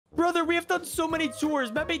Brother, we have done so many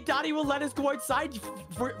chores. Maybe Daddy will let us go outside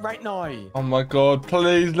for right now. Oh my God,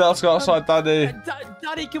 please let us go outside, Daddy.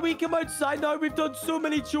 Daddy, can we come outside now? We've done so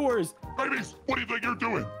many chores. Babies, what do you think you're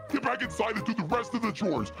doing? Get back inside and do the rest of the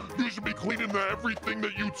chores. You should be cleaning everything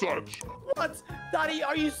that you touch. What? Daddy,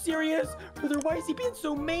 are you serious? Brother, why is he being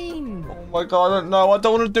so mean? Oh my God, I don't know. I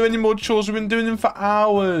don't want to do any more chores. We've been doing them for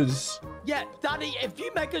hours. Yeah, Daddy, if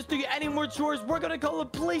you make us do any more chores, we're going to call the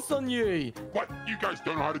police on you. What? You guys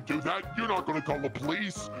don't know how to do that? You're not going to call the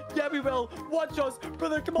police? Yeah, we will. Watch us.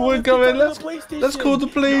 Brother, come on. We're going. Let's call the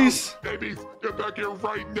No, police. Babies, get back here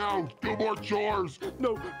right now. Do more chores.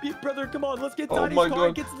 No, brother, come on. Let's get Oh Daddy's my car God.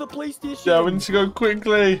 and get to the police station. Yeah, we need to go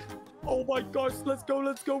quickly. Oh my gosh, let's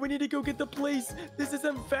go. We need to go get the police. This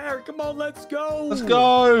isn't fair. Come on, let's go. Let's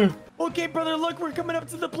go. Okay, brother, look, we're coming up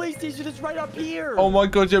to the police station. It's right up here. Oh my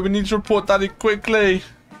God, yeah, we need to report Daddy quickly.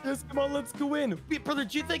 Yes, come on, let's go in. Wait, brother,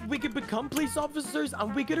 do you think we could become police officers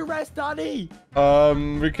and we could arrest Daddy?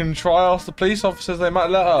 We can try ask the police officers. They might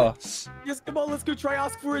let us. Yes, come on, let's go try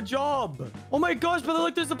ask for a job. Oh my gosh, brother,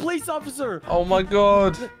 look, there's a police officer. Oh my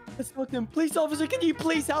God. Let's talk to him. Police officer, can you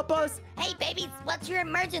please help us? Hey, babies, what's your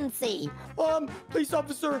emergency? Police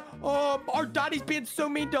officer, our daddy's being so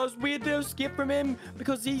mean to us. We had to escape from him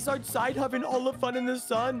because he's outside having all the fun in the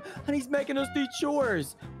sun and he's making us do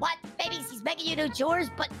chores. What? Babies, he's making you do chores,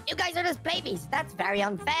 but you guys are just babies. That's very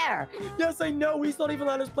unfair. Yes, I know. He's not even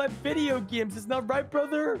letting us play video games. Isn't that right,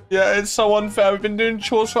 brother? Yeah, it's so unfair. We've been doing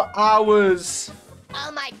chores for hours.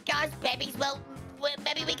 Oh my gosh, babies, well,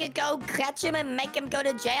 maybe we could go catch him and make him go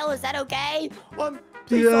to jail. Is that okay?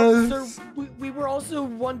 Police Yes. officer, we were also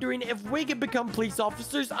wondering if we could become police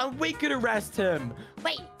officers and we could arrest him.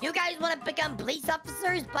 Wait, you guys want to become police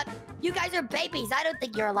officers? But you guys are babies. I don't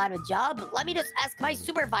think you're allowed a job. Let me just ask my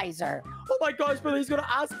supervisor. Oh my gosh, brother, he's gonna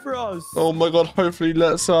ask for us. Oh my God, hopefully he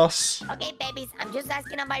lets us. Okay, babies, I'm just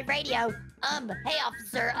asking on my radio. Hey,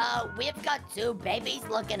 officer, we've got 2 babies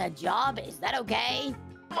looking a job. Is that okay?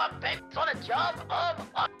 What, babies want a job?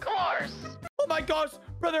 Of course. Oh my gosh,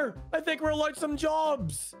 brother, I think we're allowed some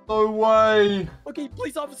jobs. No way. Okay,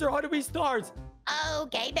 police officer, how do we start?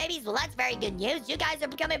 Okay, babies, well, that's very good news. You guys are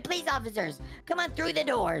becoming police officers. Come on through the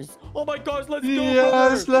doors. Oh my gosh, let's go,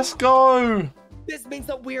 Yes, brother. let's go. This means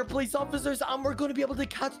that we're police officers and we're going to be able to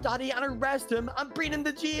catch Daddy and arrest him and bring him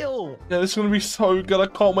to jail. Yeah, this is going to be so good. I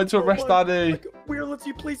can't wait to arrest Daddy. We're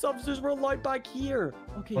literally police officers. We're allowed back here.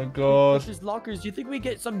 Okay. Oh my God. There's lockers. Do you think we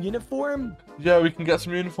get some uniform? Yeah, we can get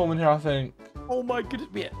some uniform in here, I think. Oh my goodness.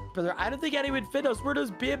 Wait, brother, I don't think any would fit us. We're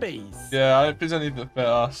just babies. Yeah, I don't think there's any that fit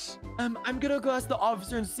us. I'm gonna go ask the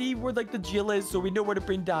officer and see where like the jail is so we know where to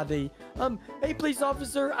bring Daddy. Hey police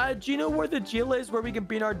officer, do you know where the jail is where we can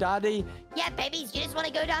bring our Daddy? Yeah, babies, you just want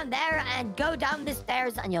to go down there and go down the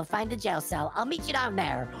stairs and you'll find the jail cell. I'll meet you down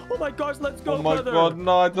there. Oh my gosh, let's go, Oh my brother. God,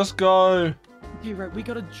 no, let's go. Okay, right, we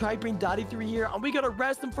gotta try bring Daddy through here and we gotta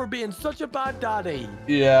arrest him for being such a bad daddy.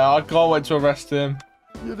 Yeah, I can't wait to arrest him.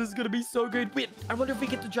 Yeah, this is gonna be so good. Wait, I wonder if we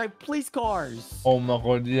get to drive police cars. Oh my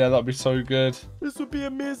God, yeah, that'd be so good. This would be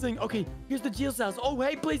amazing. Okay, here's the jail cells. Oh,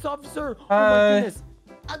 hey, police officer. Oh my Hi. goodness.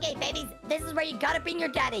 Okay, babies, this is where you gotta bring your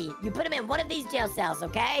daddy. You put him in one of these jail cells,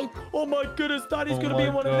 okay? Oh my goodness, Daddy's Oh gonna be my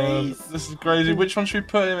in one God. of these. This is crazy. Which one should we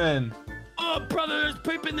put him in? Oh, brother, there's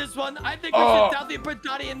poop in this one. I think we Oh. should definitely put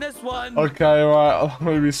Daddy in this one. Okay, right. That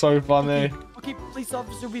would be so funny. Okay, police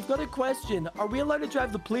officer, we've got a question. Are we allowed to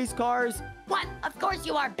drive the police cars? What? Of course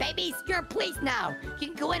you are, babies. You're police now. You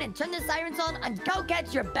can go in and turn the sirens on and go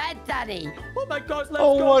get your bed, daddy. Oh my gosh, let's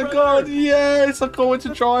Oh go, my brother. God, yes. I can't wait to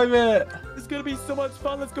drive it. It's gonna be so much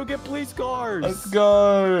fun. Let's go get police cars. Let's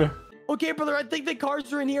go. Okay, brother, I think the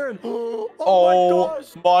cars are in here. And oh Oh my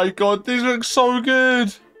gosh. my God, these look so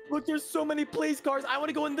good. Look, there's so many police cars. I want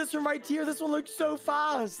to go in this one right here. This one looks so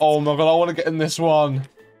fast. Oh my God, I want to get in this one.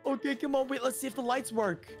 Okay, come on. Wait, let's see if the lights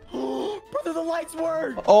work. Brother, the lights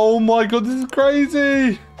work. Oh my God, this is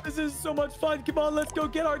crazy. This is so much fun. Come on, let's go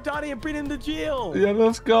get our Daddy and bring him to jail. Yeah,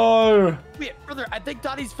 let's go. Wait, brother, I think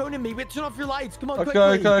Daddy's phoning me. Wait, turn off your lights. Come on, Okay,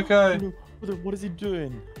 quickly. okay. Oh, no. Brother, what is he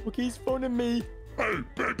doing? Okay, he's phoning me. Hey,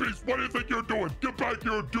 babies, what do you think you're doing? Get back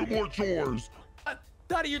here and do more chores.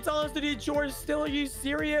 Daddy, you're telling us to do chores still? Are you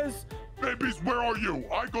serious? Babies, where are you?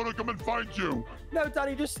 I gotta come and find you. No,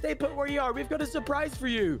 Daddy, just stay put where you are. We've got a surprise for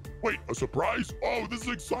you. Wait, a surprise? Oh, this is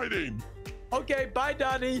exciting. Okay, bye,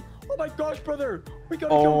 Daddy. Oh my gosh, brother. We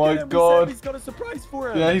gotta Oh go my get him. God. We said he's got a surprise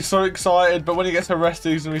for him. Yeah, he's so excited, but when he gets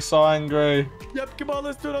arrested, he's gonna be so angry. Yep, come on,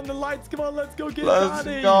 let's turn on the lights. Come on, let's go get Let's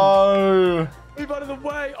Daddy. go. Move out of the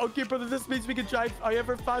way. Okay, brother, this means we can drive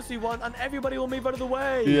however fast we want, and everybody will move out of the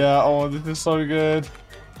way. Yeah, oh, this is so good.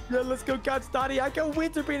 Yeah, let's go catch Daddy. I can't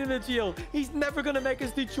wait to bring him to jail. He's never gonna make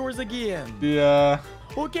us do chores again. Yeah.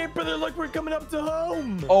 Okay, brother, look, we're coming up to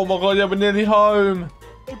home. Oh my god, yeah, we're nearly home.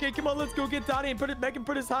 Okay, come on, let's go get Daddy and make him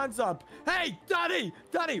put his hands up. Hey, Daddy!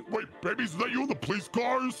 Daddy! Wait, babies, is that you in the police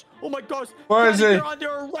cars? Oh my gosh. Where is Daddy, he? You're under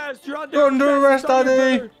arrest. You're You're under arrest, It's on your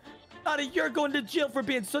Daddy. brother. Daddy, you're going to jail for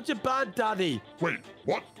being such a bad daddy. Wait,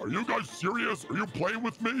 what? Are you guys serious? Are you playing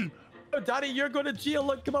with me? Oh, Daddy, you're going to jail.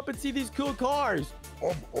 Look, come up and see these cool cars.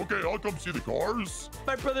 Okay, I'll come see the cars.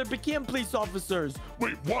 My brother became police officers.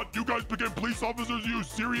 Wait, what? You guys became police officers? Are you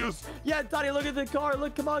serious? Yeah, Daddy, look at the car.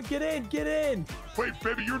 Look, come on, get in, get in. Wait,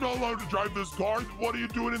 baby, you're not allowed to drive this car. What are you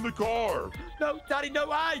doing in the car? No, Daddy,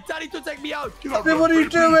 no. Hey, Daddy, don't take me out. Get out Hey, of what are there, you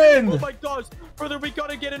baby. doing? Oh my gosh, brother, we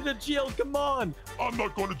gotta get into jail. Come on. I'm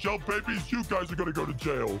not going to jail, babies. You guys are going to go to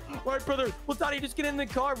jail. All right, brother. Well, Daddy, just get in the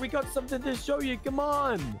car. We got something to show you. Come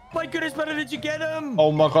on. My goodness, brother, did you get him?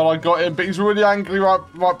 Oh my god, I got him, but he's really angry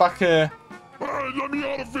right back here. Hey, let me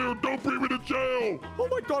out of here. Don't bring me to jail. Oh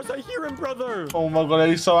my gosh, I hear him, brother. Oh my god,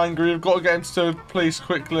 he's so angry. We've got to get him to the police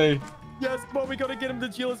quickly. Yes, but we gotta get him to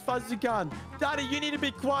jail as fast as you can. Daddy, you need to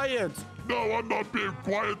be quiet. No, I'm not being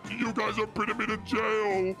quiet. You guys are bringing me to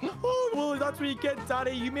jail. Oh, well, that's what you get,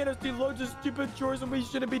 Daddy. You made us do loads of stupid chores and we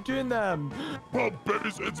shouldn't be doing them. Well,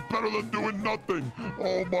 babies, it's better than doing nothing.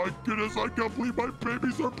 Oh my goodness, I can't believe my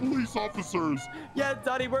babies are police officers. Yeah,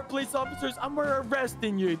 Daddy, we're police officers and we're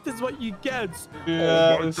arresting you. This is what you get.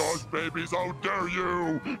 Oh my Yes. gosh, babies, how dare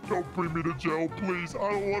you? Don't bring me to jail, please.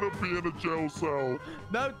 I don't want to be in a jail cell.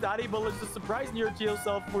 No, Daddy, but let's just surprise in your jail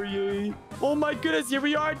cell for you. Oh my goodness, here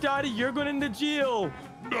we are, Daddy. You're going into jail.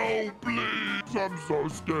 No, please. I'm so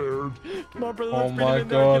scared. Come on, brother. Oh Let's bring my him in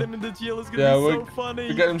there and God. get him into jail. It's gonna Yeah, be we so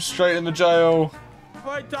funny. get him straight in the jail.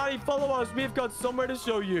 All right, Daddy, follow us. We've got somewhere to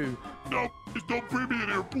show you. No, please don't bring me in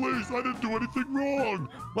here, please. I didn't do anything wrong.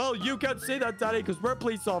 Well, you can't say that, Daddy, because we're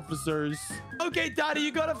police officers. Okay, Daddy,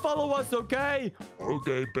 you gotta follow us, okay?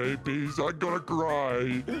 Okay, babies, I'm gonna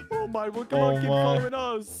cry. Oh my, well, come on, Oh keep my. following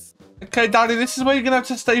us. Okay, Daddy, this is where you're going to have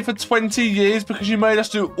to stay for 20 years because you made us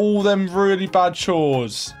do all them really bad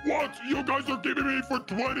chores. What? You guys are keeping me for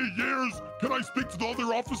 20 years? Can I speak to the other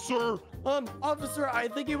officer? Officer, I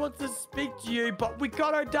think he wants to speak to you, but we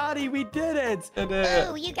got our daddy. We did it.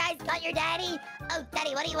 Oh, you guys got your daddy? Oh,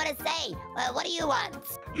 Daddy, what do you want to say? What do you want?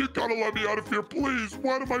 You gotta let me out of here, please.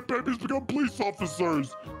 Why do my babies become police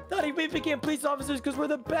officers? Daddy, we became police officers because we're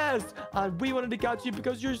the best. And we wanted to catch you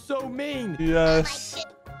because you're so mean. Yes. Oh my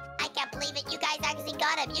goodness. I can't believe it. You guys actually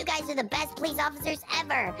got him. You guys are the best police officers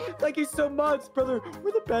ever. Thank you so much, brother.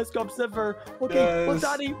 We're the best cops ever. Okay, well, Yes.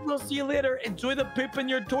 Daddy, we'll see you later. Enjoy the poop in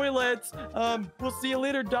your toilets. We'll see you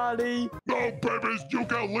later, Daddy. No, babies, you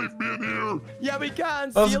can't leave me in here. Yeah, we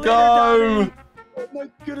can. Let's see you go. later, Daddy. Oh my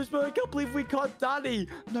goodness, brother. I can't believe we caught Daddy.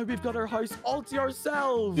 Now we've got our house all to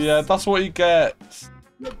ourselves. Yeah, that's what you get.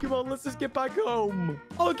 Look, come on, let's just get back home.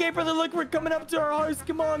 Okay, brother, look, we're coming up to our house.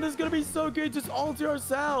 Come on, this is gonna be so good, just all to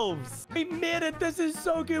ourselves. We made it. This is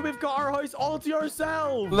so good. We've got our house all to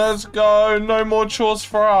ourselves. Let's go. No more chores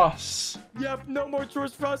for us. Yep, no more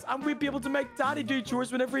chores for us, and we'd be able to make Daddy do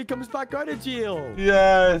chores whenever he comes back out of jail.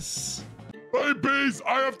 Yes. Hey, bees,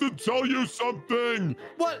 I have to tell you something.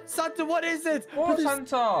 What, Santa? What is it? What, is-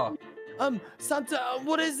 Santa? Santa,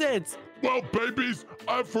 what is it? Well, babies,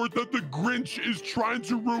 I've heard that the Grinch is trying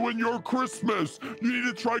to ruin your Christmas. You need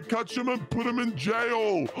to try catch him and put him in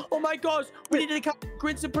jail. Oh my gosh, we need to catch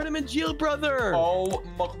Grinch and put him in jail, brother. Oh,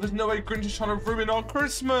 my, there's no way Grinch is trying to ruin our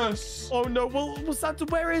Christmas. Oh no, well, Santa,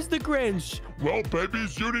 where is the Grinch? Well,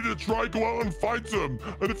 babies, you need to try go out and find him.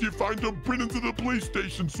 And if you find him, bring him to the police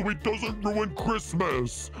station so he doesn't ruin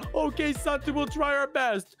Christmas. Okay, Santa, we'll try our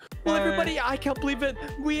best. Well, Bye. everybody, I can't believe it.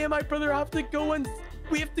 We and my brother have to go and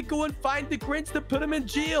find the Grinch to put him in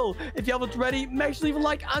jail. If you haven't already, make sure to leave a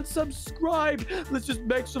like and subscribe. Let's just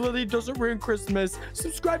make sure that he doesn't ruin Christmas.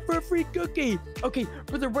 Subscribe for a free cookie. Okay,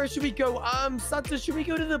 brother, where should we go? Santa, should we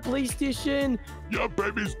go to the police station? Yeah,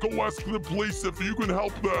 babies, go ask the police if you can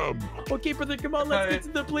help them. Okay, brother, come on, let's Okay. get to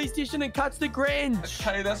the police station and catch the Grinch.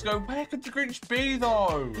 Okay, let's go. Where could the Grinch be,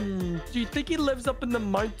 though? Do you think he lives up in the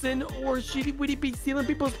mountain, or would he be stealing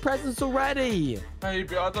people's presents already?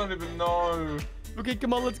 Maybe. I don't even know. Okay,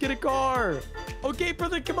 come on, let's get a car. Okay,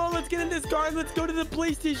 brother, come on, let's get in this car and let's go to the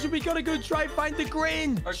police station. We gotta go try and find the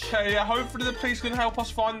Grinch. Okay, yeah, hopefully the police can help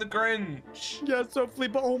us find the Grinch. Yes, hopefully,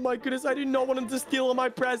 but oh my goodness, I do not want him to steal all my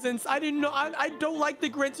presents. I don't like the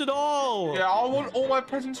Grinch at all. Yeah, I want all my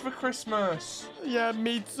presents for Christmas. Yeah,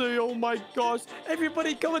 me too. Oh my gosh.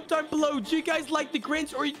 Everybody comment down below. Do you guys like the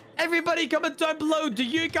Grinch? Or everybody comment down below. Do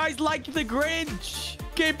you guys like the Grinch?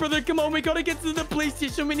 Okay, brother, come on. We gotta get to the police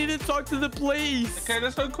station. We need to talk to the police. Okay,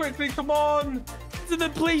 let's go quickly. Come on. to the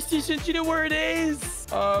police station. Do you know where it is?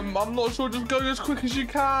 I'm not sure. Just go as quick as you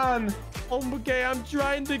can. Oh, okay, I'm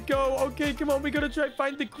trying to go. Okay, come on. We gotta try to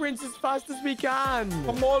find the Grinch as fast as we can.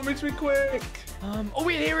 Come on, make me quick. Oh,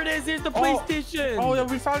 wait, here it is. Here's the police station. Oh, yeah,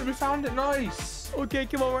 we found it. Nice. Okay,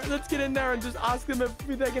 come on. Let's get in there and just ask them if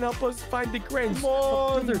they can help us find the Grinch. Come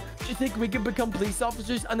on. Brother, do you think we could become police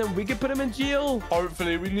officers and then we could put him in jail?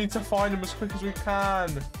 Hopefully, we need to find him as quick as we can.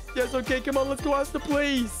 Yes, okay, come on. Let's go ask the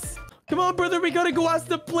police. Come on, brother. We gotta go ask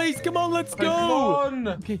the police. Come on, let's go. Come on.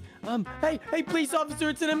 Okay, hey, police officer,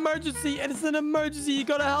 it's an emergency. It's an emergency. You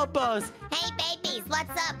gotta help us. Hey, babies,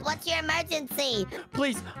 what's up? What's your emergency?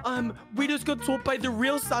 Please, we just got told by the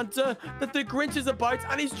real Santa that the Grinch is about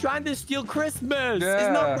and he's trying to steal Christmas. Yeah.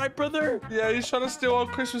 Isn't that right, brother? Yeah, he's trying to steal our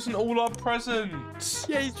Christmas and all our presents.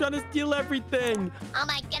 Yeah, he's trying to steal everything. Oh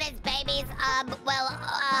my goodness, babies.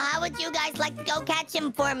 How would you guys like to go catch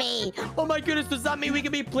him for me? Oh my goodness, does that mean we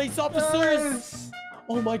can be police officers? Yes.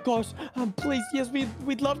 Oh my gosh, please, yes,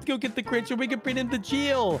 we'd love to go get the Grinch and we could bring him to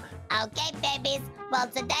jail. Okay, babies. Well,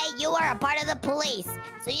 today you are a part of the police.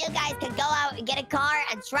 So you guys can go out and get a car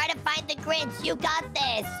and try to find the Grinch. You got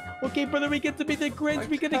this. Okay, brother, we get to be the Grinch. Okay.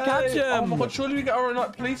 We get to catch him. Oh my god, surely we get our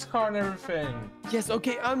like, police car and everything. Yes,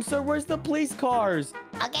 okay, sir, where's the police cars?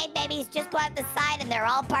 Okay, babies, just go out the side and they're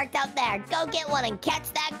all parked out there. Go get one and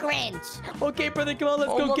catch that Grinch. Okay, brother, come on,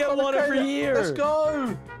 let's go my get god, one okay, over here. Let's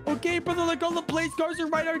go. Okay, brother, look, all the police cars are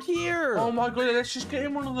right out here. Oh my god, let's just get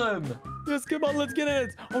in one of them. Yes, come on, let's get in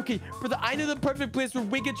it. Okay, brother, I know the perfect place where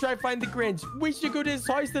we can try to find the Grinch. We should go to his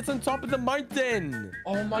house that's on top of the mountain.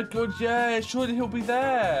 Oh my god, yeah, surely he'll be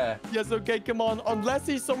there. Yes, okay, come on. Unless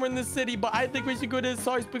he's somewhere in the city, but I think we should go to his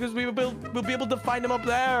house because we'll be able to find him up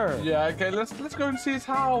there. Yeah, okay, let's go and see his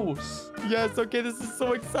house. Yes, okay, this is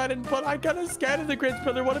so exciting, but I'm kind of scared of the Grinch,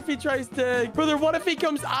 brother. What if he tries to... Brother, what if he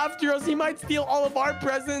comes after us? He might steal all of our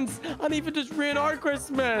presents and even just ruin our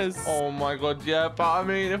Christmas. Oh my god, yeah, but I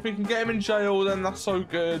mean, if we can get him in jail, then that's so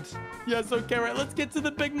good. Yes, okay, right. Let's get to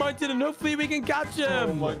the big mountain and hopefully we can catch him.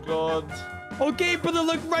 Oh my god. Okay, brother,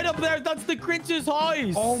 look right up there. That's the Grinch's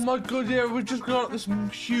house. Oh my god, yeah, we've just got up this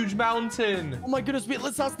huge mountain. Oh my goodness, wait,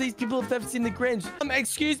 let's ask these people if they've seen the Grinch.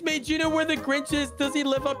 Excuse me, do you know where the Grinch is? Does he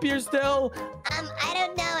live up here still? I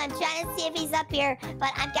don't know. I'm trying to see if he's up here, but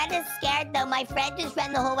I'm kind of scared though. My friend just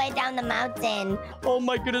ran the whole way down the mountain. Oh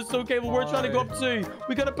my goodness, okay, well, we're trying to go up too.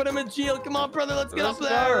 We gotta put him in jail. Come on, brother, let's get up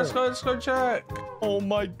there. Let's go check. Oh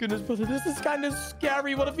my goodness, brother, this is kind of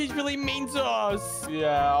scary. What if he's really mean to us?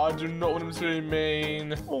 Yeah, I do not want him to be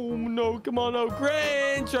mean. Oh no, come on, oh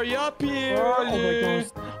Grinch, are you up here? Where are Oh you? my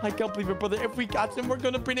gosh, I can't believe it, brother. If we catch him, we're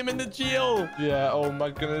gonna bring him into jail. Yeah, oh my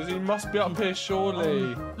goodness, he must be up here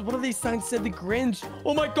surely. One of these signs said the Grinch.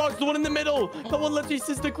 Oh my gosh, the one in the middle. That one literally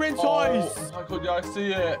says the Grinch house. Oh my god, yeah, I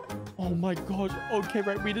see it. Oh my gosh. Okay,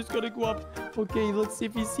 right, we just gotta go up. Okay, let's see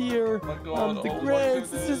if he's here. Oh my god, the oh my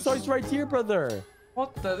Grinch. This is his goodness. house right here, brother.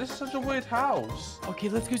 What the? This is such a weird house. Okay,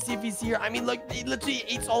 let's go see if he's here. I mean, look, he literally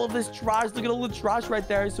eats all of this trash. Look at all the trash right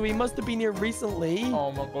there. So he must have been here recently. Oh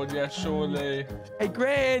my god, yeah, surely. Hey,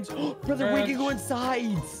 Grinch. Brother, we can Grinch. go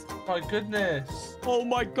inside. My goodness. Oh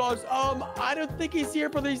my gosh. I don't think he's here,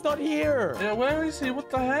 brother. He's not here. Yeah, where is he? What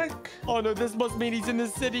the heck? Oh no, this must mean he's in the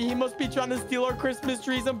city. He must be trying to steal our Christmas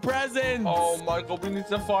trees and presents. Oh my god, we need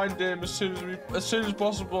to find him as soon as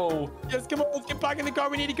possible. Yes, come on, let's get back in the car.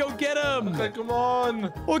 We need to go get him. Okay, come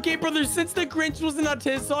on. Okay, brother, since the Grinch wasn't at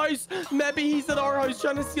his house, maybe he's at our house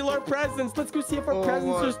trying to steal our presents. Let's go see if our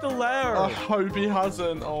presents are still there. I hope he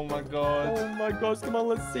hasn't. Oh my god. Oh my gosh, come on,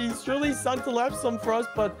 let's see. Surely Santa left some for us,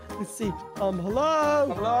 but let's see.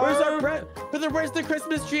 Hello? Hello? Where's our brother, where's the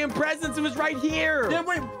Christmas tree and presents? It was right here. Yeah,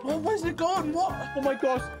 wait, where's it gone? What? Oh my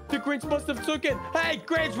gosh, the Grinch must have took it. Hey,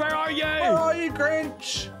 Grinch, where are you? Where are you,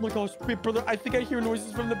 Grinch? Oh my gosh, wait, brother, I think I hear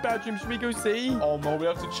noises from the bedroom. Should we go see? Oh no, we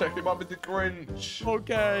have to check. It might be the Grinch.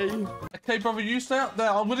 Okay. Okay, brother, you stay up there.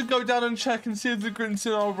 I'm gonna go down and check and see if the Grinch's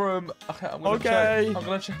in our room. Okay, I'm gonna check.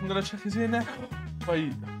 I'm gonna check. Is he in there?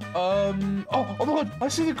 Wait. Oh my god, I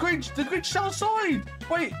see the Grinch. The Grinch's outside.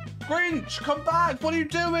 Wait, Grinch, come back. What are you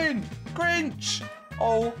doing? Grinch.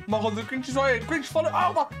 Oh my god, the Grinch is right here. Grinch, follow.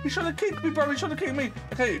 Oh my, he's trying to kick me, bro. He's trying to kick me.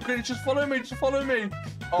 Okay, Grinch, just follow me. Just follow me.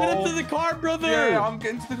 Get into the car, brother. Yeah, I'm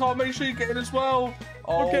getting to the car. Make sure you get in as well.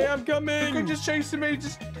 Oh, okay, I'm coming. The Grinch is chasing me.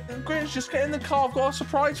 Grinch, just get in the car. I've got a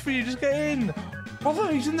surprise for you. Just get in.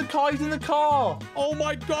 Brother, he's in the car. He's in the car. Oh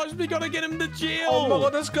my gosh, we gotta get him to jail. Oh my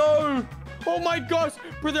god, let's go. Oh my gosh,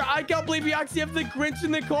 brother, I can't believe we actually have the Grinch in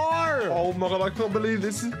the car. Oh my god, I can't believe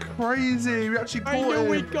this is crazy. We actually caught him. I know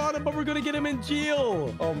we got him, but we're gonna get him in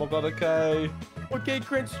jail. Oh my god, okay. Okay,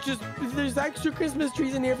 Grinch, there's extra Christmas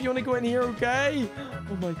trees in here if you want to go in here, okay?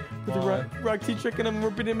 Oh my, the Roxy tricking him.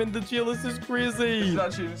 We're putting him in the jail. This is crazy. This is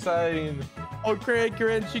actually insane. Okay,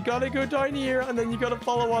 Grinch, you gotta go down here and then you gotta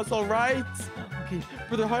follow us, all right? Okay,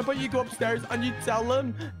 brother, how about you go upstairs and you tell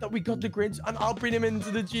him that we got the Grinch and I'll bring him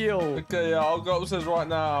into the jail. Okay, yeah, I'll go upstairs right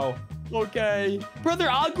now. Okay. Brother,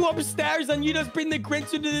 I'll go upstairs and you just bring the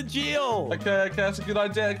Grinch into the jail. Okay, that's a good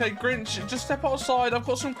idea. Okay, Grinch, just step outside. I've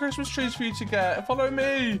got some Christmas trees for you to get. Follow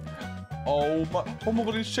me. Oh my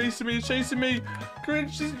God, he's chasing me.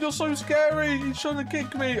 Grinch, you're so scary. He's trying to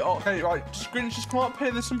kick me. Okay, right. Grinch, just come up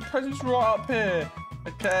here. There's some presents right up here.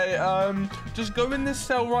 Okay, just go in this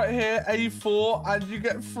cell right here, A4, and you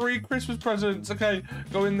get 3 Christmas presents. Okay,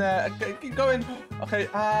 go in there. Okay, keep going. Okay,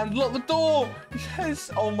 and lock the door. Yes.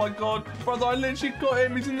 Oh my God, brother, I literally got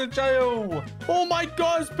him. He's in the jail. Oh my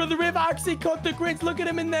gosh, brother, we've actually caught the Grinch. Look at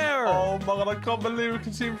him in there. Oh my God, I can't believe we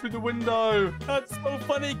can see him through the window. That's so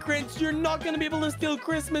funny, Grinch. You're not going to be able to steal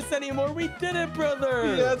Christmas anymore. We did it,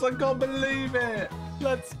 brother. Yes, I can't believe it.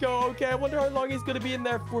 Let's go. Okay, I wonder how long he's going to be in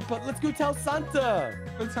there for, but let's go tell Santa.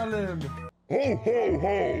 Let's tell him. Ho, ho,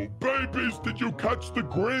 ho! Babies, did you catch the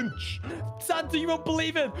Grinch? Santa, you won't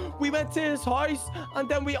believe it. We went to his house, and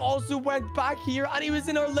then we also went back here, and he was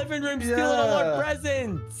in our living room stealing all our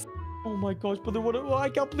presents. Oh my gosh, brother, I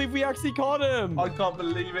can't believe we actually caught him. I can't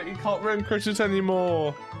believe it. He can't ruin Christmas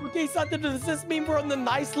anymore. Okay, Santa, does this mean we're on the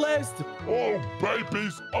nice list? Oh,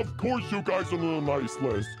 babies, of course you guys are on the nice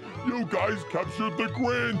list. You guys captured the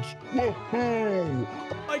Grinch. Woohoo!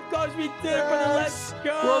 Oh my gosh, we did it, brother. Let's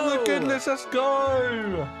go. We're on the good list. Let's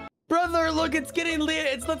go. Brother, look, it's getting late.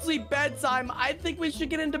 It's literally bedtime. I think we should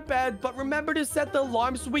get into bed, but remember to set the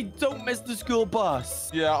alarm so we don't miss the school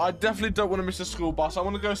bus. Yeah, I definitely don't want to miss the school bus. I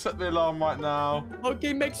want to go set the alarm right now.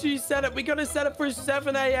 Okay, make sure you set it. We got to set it for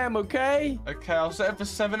 7 a.m., okay? Okay, I'll set it for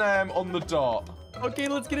 7 a.m. on the dot. Okay,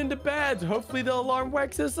 let's get into bed. Hopefully the alarm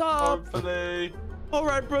wakes us up. Hopefully. All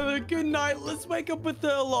right, brother. Good night. Let's wake up with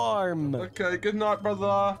the alarm. Okay, good night,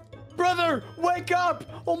 brother. Brother, wake up!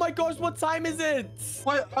 Oh my gosh, what time is it?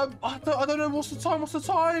 Wait, I don't know. What's the time?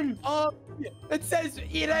 It says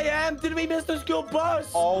 8 a.m. Did we miss the school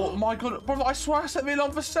bus? Oh my God, brother, I swear I set the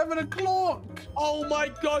alarm for 7 o'clock. Oh my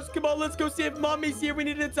gosh, come on, let's go see if Mommy's here. We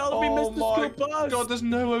need to tell her we missed the school bus. Oh my God, there's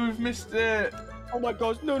no way we've missed it. Oh my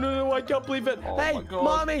gosh, no, I can't believe it. Oh hey, my God.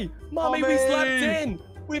 Mommy, we slept in.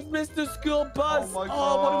 We've missed the school bus. Oh my God.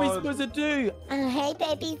 Oh, what are we supposed to do? Hey,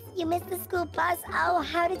 babies, you missed the school bus. Oh,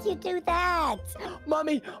 how did you do that?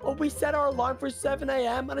 Mommy, we set our alarm for 7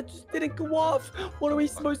 a.m. and it just didn't go off. What are we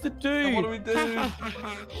supposed to do? What do we do?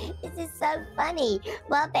 This is so funny.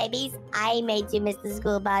 Well, babies, I made you miss the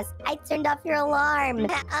school bus. I turned off your alarm.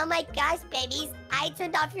 Oh my gosh, babies. I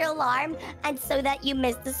turned off your alarm and so that you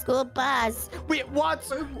missed the school bus. Wait, what?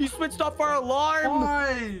 You switched off our alarm?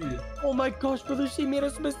 Why? Oh my gosh, brother, she made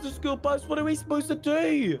us miss the school bus. What are we supposed to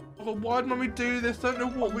do? Oh, why did Mommy do this? I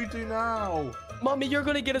don't know what we do now. Mommy, you're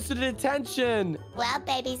gonna get us to detention. Well,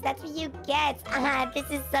 babies, that's what you get. This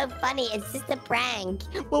is so funny. It's just a prank.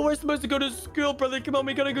 Well, we're supposed to go to school, brother. Come on,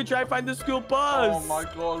 we gotta go try and find the school bus. Oh my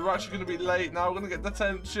God, we're actually gonna be late now. We're gonna get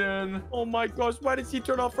detention. Oh my gosh, why did she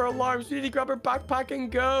turn off her alarm? She need to grab her backpack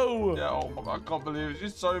and go. Yeah, oh my God, I can't believe it.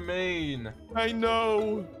 She's so mean. I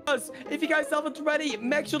know. If you guys haven't already,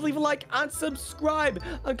 make sure to leave a like and subscribe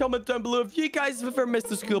and comment down below if you guys have ever missed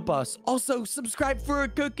the school bus. Also, subscribe for a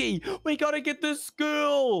cookie. We gotta get to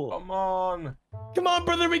school. Come on. Come on,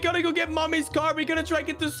 brother. We gotta go get Mommy's car. We gotta try and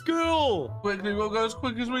get to school. Quickly, we'll go as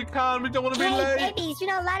quick as we can. We don't want to be Hey, late. babies, you're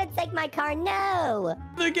not allowed to take my car. No.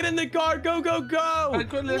 Brother, get in the car. Go, go, go. Hey,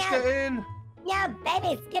 quickly, let's get in. No,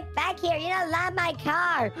 babies, get back here. You're not allowed my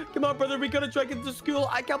car. Come on, brother. We gotta try and get to school.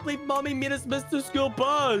 I can't believe Mommy made us miss the school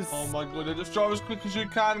bus. Oh my God, just drive as quick as you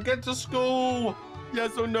can. Get to school.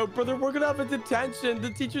 Yes or no, brother? We're gonna have a detention.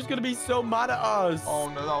 The teacher's gonna be so mad at us. Oh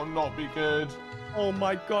no, that will not be good. Oh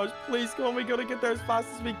my gosh, please come on, we gotta get there as fast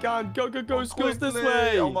as we can. Go, go, go, school's this Quickly.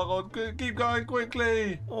 way. Oh my God, keep going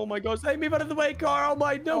quickly. Oh my gosh, hey, move out of the way, car. Oh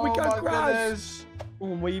my, no, we can't crash. Goodness.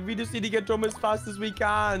 Oh, we just need to get home as fast as we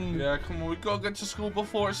can. Yeah, come on, we gotta get to school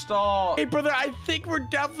before it starts. Hey, brother, I think we're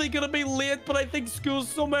definitely gonna be late, but I think school's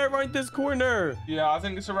somewhere around this corner. Yeah, I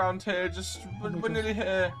think it's around here. We're nearly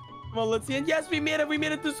here. Come on, let's see. And yes, we made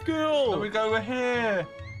it to school. There we go, we're here.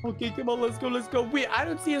 Okay, come on, let's go. Wait, I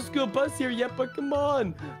don't see a school bus here yet, but come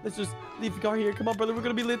on. Let's just leave the car here. Come on, brother, we're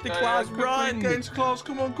gonna be late to class. Quickly, Run. get into class,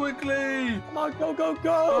 come on, quickly. Come on, go, go,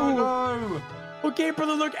 go. Go. Okay,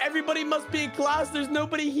 brother, look, everybody must be in class. There's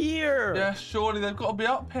nobody here. Yeah, surely they've got to be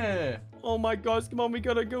up here. Oh my gosh, come on, we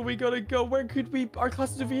gotta go. Where could we? Our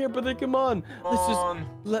class is over here, brother, come on. Let's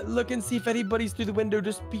just look and see if anybody's through the window.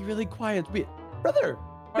 Just be really quiet. Wait, Brother,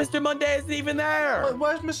 Mr. Monday isn't even there. Wait,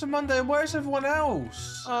 where's Mr. Monday and where's everyone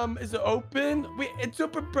else? Is it open? Wait, it's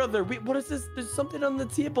open, brother. Wait, what is this? There's something on the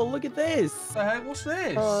table. Look at this. The heck? What's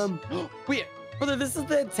this? Wait, brother, this is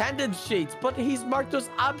the attendance sheet, but he's marked us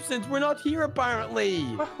absent. We're not here, apparently.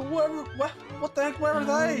 What the heck? Where are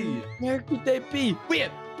they? Where could they be? Wait,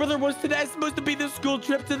 brother, was today supposed to be the school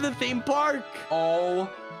trip to the theme park? Oh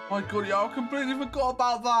my god, yeah, I completely forgot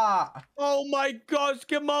about that. Oh my gosh,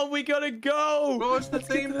 come on, we gotta go. Where's the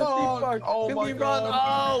theme park? Oh Can my we god.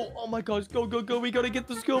 run? Oh my gosh, go. We gotta get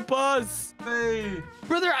the school bus. Hey.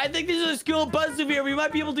 Brother, I think there's a school bus over here. We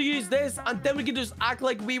might be able to use this, and then we can just act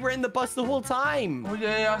like we were in the bus the whole time. Oh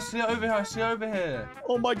yeah, I see it over here.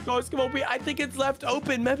 Oh my gosh, come on. I think it's left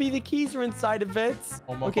open. Maybe the keys are inside of it.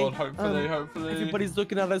 Oh my god, hopefully. Everybody's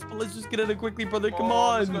looking at us, but let's just get in it quickly, brother. Come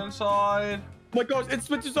Let's on. go inside. Oh my gosh, it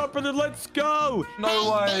switches up, brother. Let's go.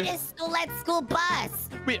 No way. They just stole that school bus.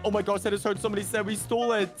 Wait, oh my gosh, I just heard somebody say we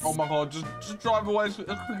stole it. Oh my god, just drive away as quick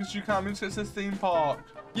as you can into this theme park.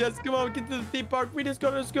 Yes, come on, get to the theme park. We just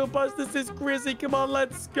got a school bus. This is crazy. Come on,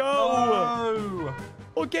 let's go. Oh.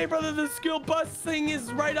 Okay, brother, the school bus thing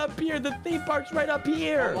is right up here. The theme park's right up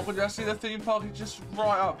here. Oh my god, I see the theme park is just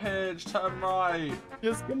right up here. Just turn right.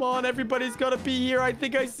 Yes, come on. Everybody's got to be here. I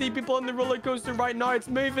think I see people on the roller coaster right now. It's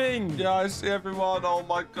moving. Yeah, I see everyone. Oh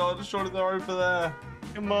my god, surely they're over there.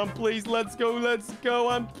 Come on, please. Let's go.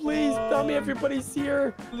 And please tell me everybody's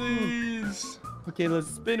here. Please. Okay, let's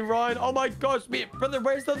spin around. Oh my gosh, wait, brother,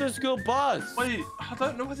 where's the other school bus? Wait, I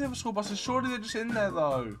don't know where the other school bus is. Surely they're just in there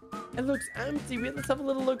though. It looks empty. Wait, let's have a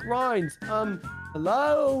little look around.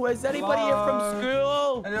 Hello? Is anybody here from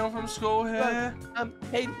school? Anyone from school here?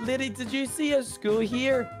 Hey, Liddy, did you see a school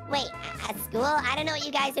here? Wait, a school? I don't know what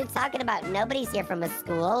you guys are talking about. Nobody's here from a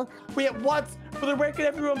school. Wait, what? Brother, where could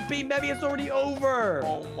everyone be? Maybe it's already over.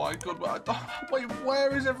 Oh my god. Wait,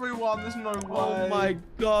 where is everyone? There's no way. Oh my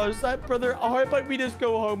gosh, brother, how about we just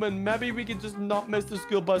go home and maybe we can just not miss the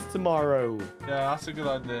school bus tomorrow? Yeah, that's a good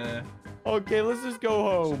idea. Okay, let's just go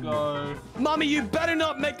home. Let's go. Mommy, you better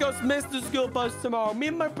not make us miss the school bus tomorrow. Me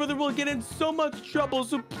and my brother will get in so much trouble,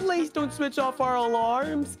 so please don't switch off our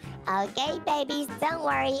alarms. Okay, babies, don't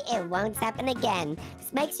worry. It won't happen again.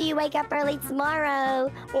 Just make sure you wake up early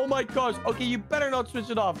tomorrow. Oh my gosh. Okay, you better not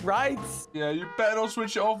switch it off, right? Yeah, you better not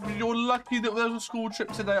switch it off. You're lucky that there was a school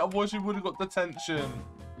trip today, otherwise you would have got detention.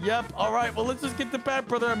 Yep. All right. Well, let's just get to bed,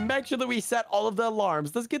 brother, and make sure that we set all of the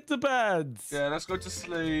alarms. Let's get to bed. Yeah, let's go to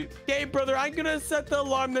sleep. Okay, brother, I'm going to set the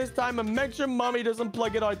alarm this time and make sure mommy doesn't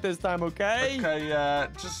plug it out this time, okay? Okay, yeah.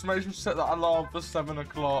 Just make sure you set that alarm for 7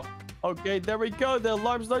 o'clock. Okay, there we go. The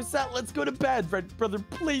alarm's now set. Let's go to bed, brother.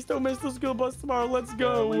 Please don't miss the school bus tomorrow. Let's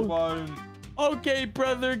go. Yeah, we won't. Okay,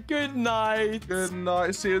 brother. Good night. Good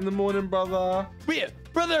night. See you in the morning, brother. Wait,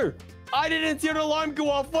 brother. I didn't see an alarm go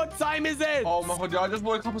off. What time is it? Oh my god, yeah, I just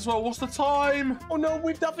woke up as well. What's the time? Oh no,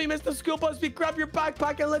 we've definitely missed the school bus. We grab your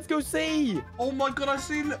backpack and let's go see. Oh my god, I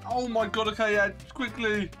seen it. Oh my god, okay, yeah,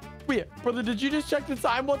 quickly. Wait, brother, did you just check the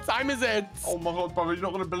time? What time is it? Oh my god, brother, you're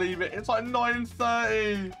not going to believe it. It's like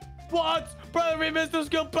 9:30. What? Brother, we missed the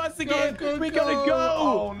school bus again. We gotta go.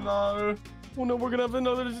 Oh no. Oh no, we're gonna have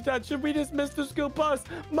another detention. We just missed the school bus.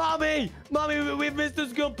 Mommy, we missed the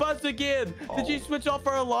school bus again. Did you switch off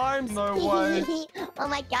our alarms? No way. Oh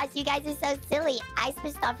my gosh, you guys are so silly. I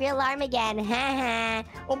switched off your alarm again.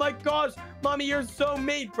 Oh my gosh, mommy, you're so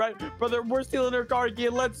mean. Right, brother, we're stealing her car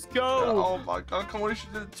again. Let's go. Oh my god, come on, you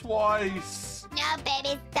should do it twice. No,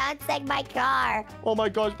 baby, don't take my car. Oh my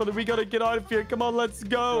gosh, brother, we gotta get out of here. Come on, let's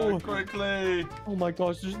go. Go quickly. Oh my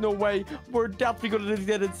gosh, there's no way. We're definitely gonna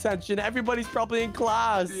get attention. Everybody's probably in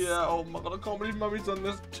class. Yeah, oh my god, I can't believe mommy's done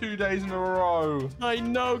this 2 days in a row. I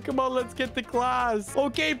know. Come on, let's get to class.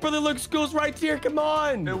 Okay, brother, look, school's right here. Come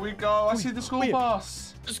on. Here we go. I see the school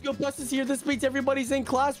bus. The school bus is here. This means everybody's in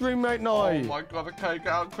classroom right now. Oh my god, okay, get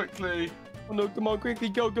out quickly. Oh no, come on, quickly,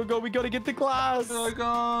 go. We gotta get to class.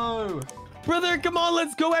 Go. Brother, come on,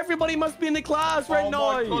 let's go. Everybody must be in the class right now.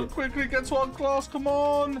 Oh my god, quickly get to our class, come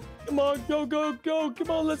on. Come on, go. Come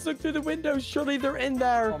on, let's look through the window. Surely they're in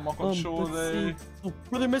there. Oh my god, surely. Oh,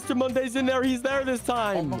 brother, Mr. Monday's in there. He's there this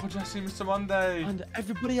time. Oh my god, I see Mr. Monday. And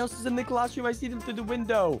everybody else is in the classroom. I see them through the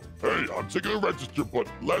window. Hey, I'm taking a register, but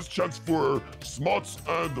last chance for Smuts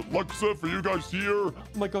and Luxa for you guys here. Oh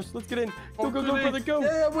my gosh, let's get in. Go, brother, go.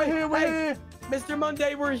 Yeah, we're here. Mr.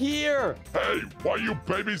 Monday, we're here. Hey, why you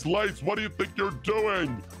babies late? What do you think you're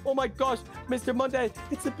doing? Oh my gosh, Mr. Monday,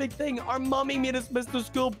 it's a big thing. Our mommy made us miss the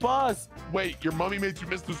school bus. Wait, your mommy made you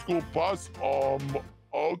miss the school bus?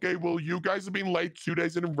 Okay, well, you guys have been late 2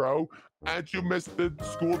 days in a row. and you missed the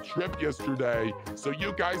school trip yesterday. So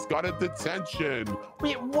you guys got a detention.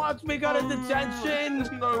 Wait, what? We got a detention?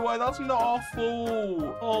 There's no way. That's not our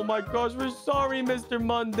fault. Oh my gosh, we're sorry, Mr.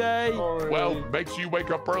 Monday. Sorry. Well, make sure you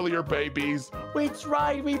wake up earlier, babies. We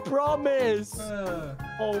tried, we promise.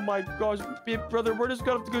 Oh my gosh, brother, we're just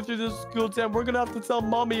gonna have to go through this school time. We're gonna have to tell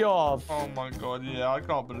mommy off. Oh my god, yeah, I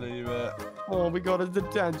can't believe it. Oh, we got a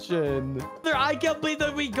detention. Brother, I can't believe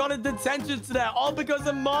that we got a detention today, all because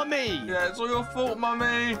of mommy. Yeah, it's all your fault,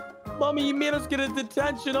 Mummy. Mommy, you made us get a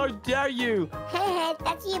detention. How dare you? Hey,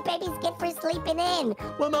 that's what you babies get for sleeping in.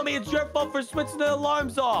 Well, mommy, it's your fault for switching the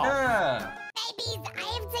alarms off. Yeah. Babies,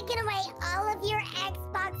 I have taken away all of your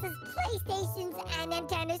Xboxes, PlayStations, and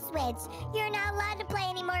Nintendo Switch. You're not allowed to play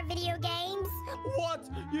any more video games. What?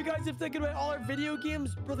 You guys have taken away all our video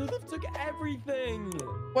games? Brother, they've took everything.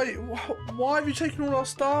 Wait, why have you taken all our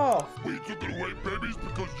stuff? We took it away, babies,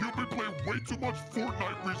 because you've been playing way too much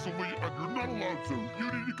Fortnite recently, and you're not allowed to.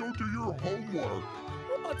 You need to go do your homework.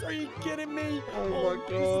 What? Are you kidding me? Oh my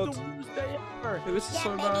god. This is the worst day ever. This is so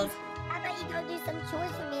babies, bad. how about you go do some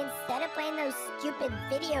chores for me instead of playing those stupid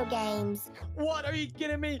video games? What? Are you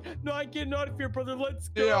kidding me? No, I get out of here, brother. Let's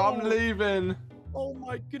go. Yeah, I'm leaving. Oh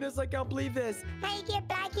my goodness, I can't believe this. Hey, get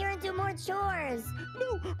back here and do more chores.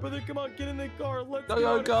 No, brother, come on, get in the car. Let's Go, get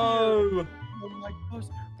out go, of here. go. Oh my gosh.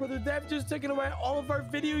 Brother, they've just taken away all of our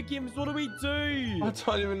video games. What do we do? I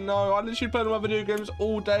don't even know. I literally played my video games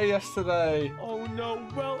all day yesterday. Oh no.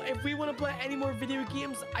 Well, if we want to play any more video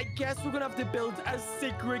games, I guess we're going to have to build a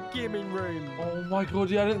secret gaming room. Oh my god,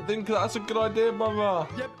 yeah, I didn't think that's a good idea, Mama.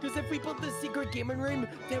 Yep, because if we build this secret gaming room,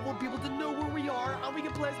 then we'll be able to know where we are and we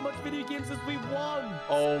can play as much video games as we want.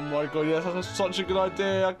 Oh my god, yes, that's such a good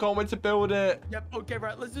idea. I can't wait to build it. Yep, okay,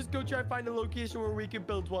 right. Let's just go try and find a location where we can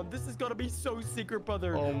build one. This is going to be so secret,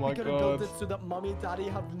 brother. Oh my we gotta build god. it so that mommy and daddy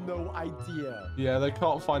have no idea. Yeah, they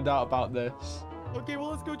can't find out about this. Okay, well,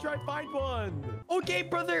 let's go try and find one. Okay,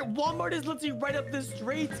 brother, Walmart is literally right up the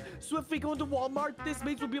street. So if we go into Walmart, this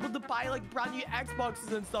means we'll be able to buy, like, brand new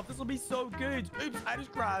Xboxes and stuff. This will be so good. Oops, I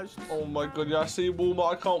just crashed. Oh my god, yeah, I see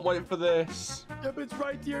Walmart. I can't wait for this. Yep, it's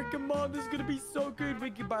right here. Come on, this is gonna be so good.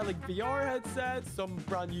 We can buy, like, VR headsets, some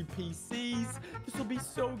brand new PCs. This will be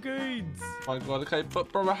so good. Oh my god, okay,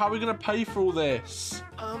 but brother, how are we gonna pay for all this?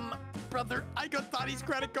 Brother, I got Daddy's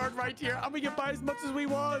credit card right here, and we can buy as much as we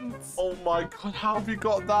want. Oh my god, how have you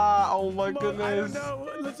got that? Oh my Come on, goodness. I don't know.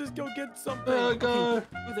 Let's just go get something. There we go. Okay,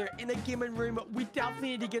 brother, in a gaming room, we definitely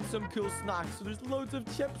need to get some cool snacks. So there's loads of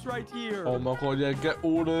chips right here. Oh my god, yeah, get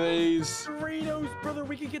all of these. Doritos, brother.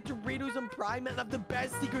 We could get Doritos and Prime and have the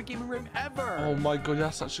best secret gaming room ever. Oh my god,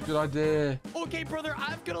 that's such a good idea. Okay, brother,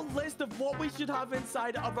 I've got a list of what we should have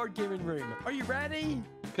inside of our gaming room. Are you ready?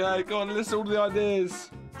 Okay, go on, list all the ideas.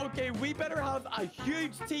 Okay, we better have a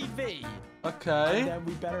huge TV. Okay. And then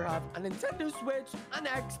we better have a Nintendo Switch, an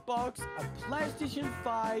Xbox, a PlayStation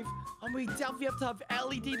 5, and we definitely have to have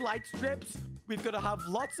LED light strips. We've got to have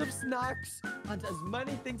lots of snacks and as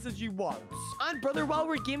many things as you want. And brother, while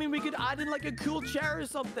we're gaming, we could add in like a cool chair or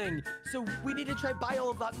something. So we need to try buy all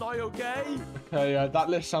of that now, okay? Okay, yeah, that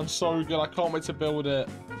list sounds so good. I can't wait to build it.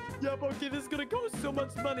 Yep, okay, this is gonna cost so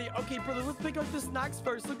much money. Okay, brother, let's pick out the snacks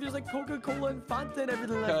first. Look, there's like Coca-Cola and Fanta and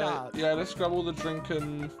everything like that. Yeah, let's grab all the drink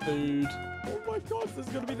and food. Oh my gosh, this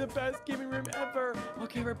is gonna be the best gaming room ever.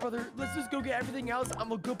 Okay, right, brother, let's just go get everything else and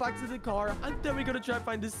we'll go back to the car and then we're gonna try and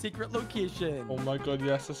find the secret location. Oh my god,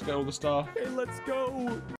 yes, let's get all the stuff. Okay, let's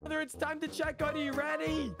go. Brother, it's time to check out. Are you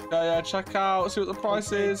ready? Yeah, check out, see what the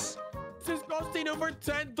price is. This is costing over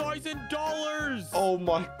 $10,000. Oh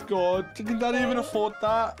my god, can Daddy even afford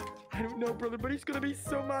that? I don't know, brother, but he's gonna be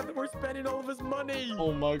so mad that we're spending all of his money.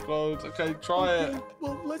 Oh my god, okay, try it.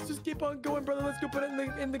 Well, let's just keep on going, brother. Let's go put it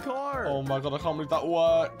in the car. Oh my god, I can't believe that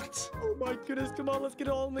worked. Oh my goodness, come on, let's get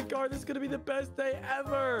it all in the car. This is gonna be the best day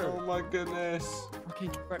ever. Oh my goodness. Okay,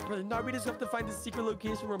 right, brother, now we just have to find the secret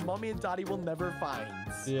location where mommy and daddy will never find.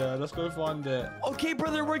 Yeah, let's go find it. Okay,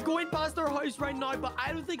 brother, we're going past our house right now, but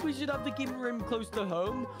I don't think we should have the gaming room close to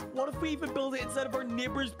home. What if we even build it inside of our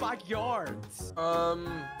neighbor's backyard?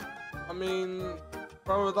 I mean,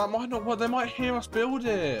 bro, that might not work. They might hear us build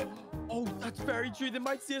it. Oh, that's very true. They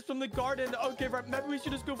might see us from the garden. Okay, right. Maybe we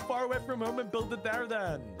should just go far away from home and build it there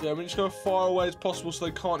then. Yeah, we just go as far away as possible so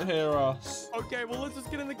they can't hear us. Okay, well, let's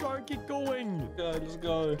just get in the car and keep going. Okay, let's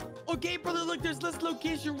go. Okay, brother, look, there's this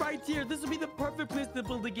location right here. This will be the perfect place to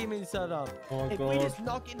build a gaming setup. Oh, my if God. we just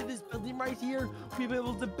knock into this building right here, we'll be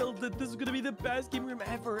able to build it. This is going to be the best gaming room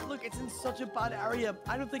ever. Look, it's in such a bad area.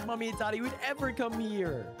 I don't think mommy and daddy would ever come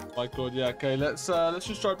here. Oh my god, yeah, okay, let's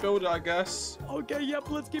just try build it, I guess. Okay, yep,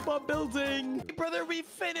 let's keep on building. Brother, we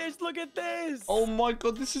finished. Look at this. Oh my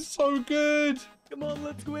god, this is so good. Come on,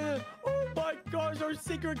 let's go in. Oh my gosh, our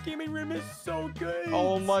secret gaming room is so good.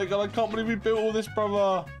 Oh my god, I can't believe we built all this,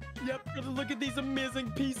 brother. Yep, brother, look at these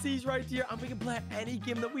amazing PCs right here. And we can play any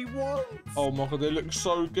game that we want. Oh my god, they look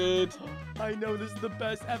so good. I know, this is the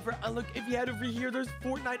best ever. And look, if you head over here, there's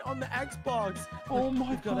Fortnite on the Xbox. Oh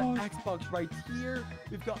my We've got god. an Xbox right here.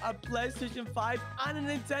 We've got a PlayStation 5 and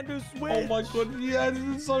a Nintendo Switch. Oh my god, yeah, this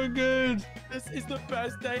is so good. This is the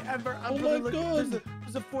best day ever. And Oh brother, my look, god.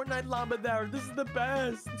 There's a Fortnite llama there. This is the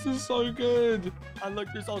best. This is so good. And look,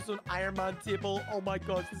 there's also an Iron Man table. Oh my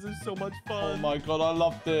gosh, this is so much fun. Oh my god, I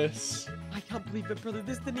love this. I can't believe it, brother.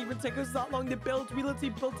 This didn't even take us that long to build. We literally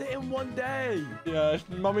built it in one day. Yeah,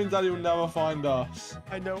 Mummy and Daddy will never find us.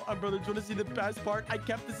 I know. And brother, do you want to see the best part? I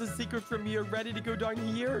kept this a secret from you. Ready to go down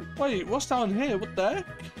here? Wait, what's down here? What the heck?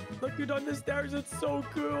 Look, you're down the stairs. It's so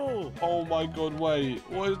cool. Oh my god, wait.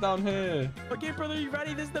 What is down here? Okay, brother, you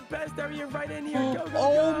ready? This is the best area right in here. Go, go,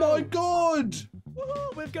 Oh go. my god!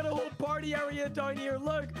 Woohoo, we've got a whole party area down here.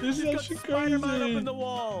 Look, This is we've got actually Spider-Man crazy. up in the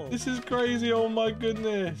wall. This is crazy, oh my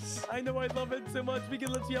goodness. I know, I love it so much. We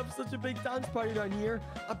can literally have such a big dance party down here.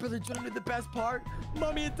 And brother, do you know the best part?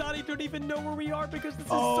 Mommy and Daddy don't even know where we are because this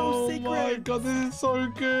is so secret. Oh my god, this is so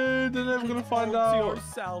good. They're never gonna find All to out.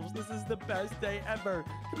 ourselves. This is the best day ever.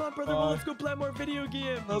 Come on, brother, well, let's go play more video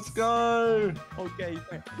games. Let's go. Okay.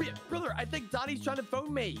 Wait, brother, I think Daddy's trying to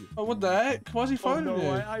phone me. Oh, what the heck? Why is he Oh, phoning no, you?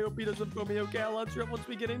 I hope he doesn't phone me. Okay, I'll answer it once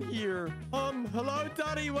we get in here. Hello,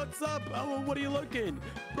 Daddy, what's up? Oh, what are you looking?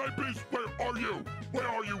 Babies, where are you? Where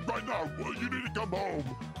are you right now? Well, you need to come home.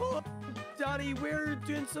 Oh, Daddy, we're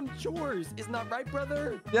doing some chores. Isn't that right,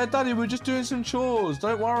 brother? Yeah, Daddy, we're just doing some chores.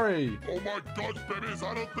 Don't worry. Oh my gosh, babies,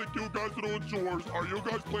 I don't think you guys are doing chores. Are you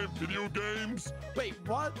guys playing video games? Wait,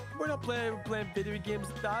 what? We're not playing video games,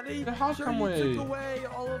 Daddy. Then how Sure, come you we? took away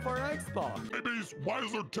all of our Xbox. Babies, why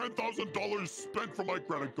is there $10,000 spent from my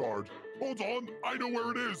credit card? Hold on, I know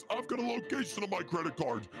where it is. I've got a location on my credit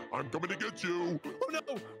card. I'm coming to get you. Oh no,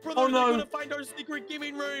 brother, Oh, no. we're gonna find our secret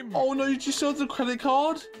gaming room. Oh no, you just sold the credit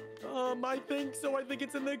card? I think so. I think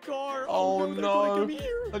it's in the car. Oh, no. They're no. gonna come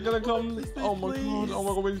here. They're gonna come. Please, Oh my please. god. Oh my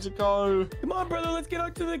god, we need to go. Come on, brother. Let's get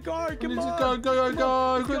out to the car. We Come need on. to go, go, Come go,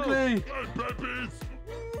 on, go, let's quickly. Hey, babies.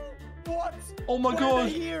 What? Oh my Why god. are they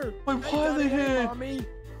here? Wait, Hey, why are they Daddy, hey, here? Mommy.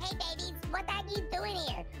 Hey, babies, what are you doing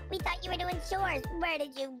here? We thought you were doing chores. Where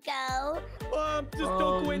did you go? Just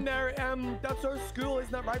don't go in there. That's our school.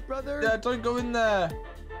 Isn't that right, brother? Yeah, don't go in there.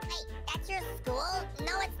 Wait, that's your school?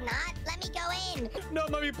 No, it's not. Let me go in. No,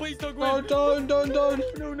 Mommy, please don't go No, in. don't. No.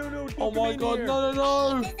 Don't Oh come my in god, here.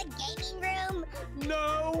 no. Is this a gaming room?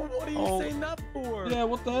 No, what are you Oh. saying that for? Yeah,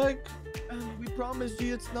 what the heck? We promised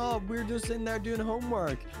you it's not. We're just in there doing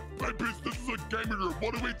homework. Babies, this is a gaming room.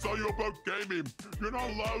 What do we tell you about gaming? You're not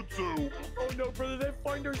allowed to. Oh no, brother, they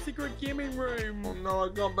find our secret gaming room. Oh no, I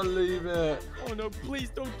can't believe it. Oh no, please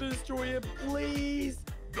don't destroy it, please.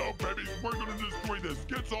 No, babies, we're gonna destroy this.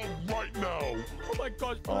 Get on right now. Oh my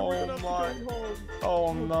gosh, brother, we're gonna have to go home.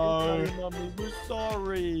 Oh no. Sorry, Mommy, we're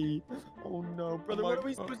sorry. Oh no, brother, my what are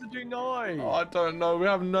we God. supposed to do now? I don't know. We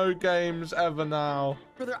have no games ever now.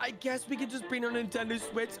 Brother, I guess we could just bring our Nintendo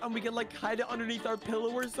Switch and we can like hide it underneath our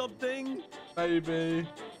pillow or something. Maybe.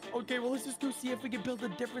 Okay, well, let's just go see if we can build a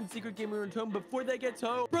different secret gaming room at home before they get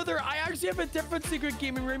home. Brother, I actually have a different secret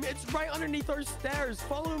gaming room. It's right underneath our stairs.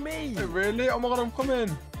 Follow me. Wait, really? Oh my god, I'm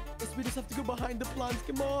coming. Guess we just have to go behind the plants.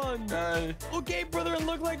 Come on. Okay. Okay, brother,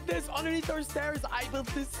 look like this. Underneath our stairs, I built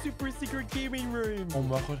this super secret gaming room. Oh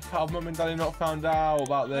my god, how have Mum and Daddy not found out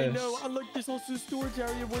about this? I know. And look, there's also a storage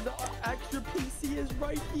area where the extra PC is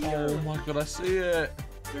right here. Oh my god, I see it.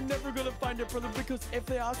 You're never gonna find it, brother, because if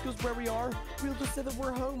they ask us where we are, we'll just say that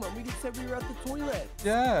we're home and we can say we were at the toilet.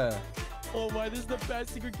 Yeah. Oh my, this is the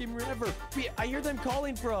best secret gaming room ever. Wait, I hear them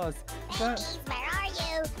calling for us. Babies, where are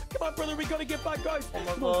you? Come on, brother, we gotta get back, guys. Oh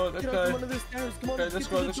my Come on, God, get out okay. from under the stairs. Come on, Okay, let's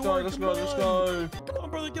get go, to the let's door. go, let's Come go, let's on. go. Come on,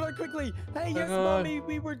 brother, get out quickly. Hey, yes, Okay. mommy,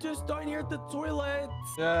 we were just down here at the toilet.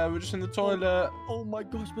 Yeah, we're just in the toilet. Oh my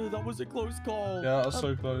gosh, brother, that was a close call. Yeah, that's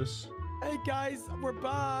so close. Hey, guys, we're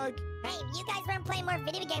back. Hey, you guys weren't playing more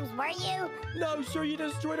video games, were you? No, sure, you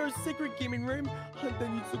destroyed our secret gaming room, and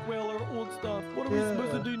then you took away all our old stuff. What are we Yeah.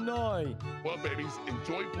 supposed to do now? Well, babies,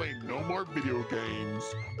 enjoy playing no more video games.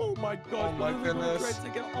 Oh my gosh, Oh my brother, we're gonna goodness. try to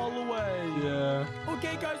take it all away. Yeah.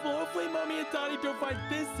 Okay, guys, well, hopefully Mommy and Daddy don't find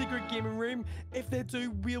this secret gaming room. If they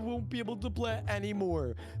do, we won't be able to play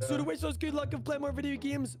anymore. So to wish us good luck and play more video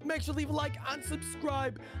games, make sure to leave a like and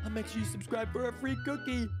subscribe. And make sure you subscribe for a free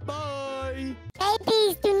cookie. Bye!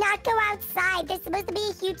 Babies, do not go go outside. There's supposed to be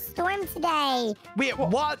a huge storm today. Wait,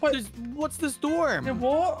 what? What's the storm? Yeah,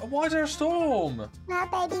 what? Why is there a storm? Well,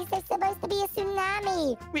 babies, there's supposed to be a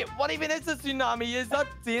tsunami. Wait, what even is a tsunami? Is that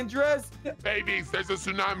dangerous? Babies, there's a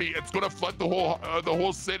tsunami. It's gonna flood the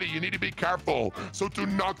whole city. You need to be careful. So do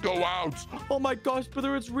not go out. Oh my gosh,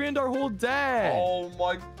 brother, it's rained our whole day. Oh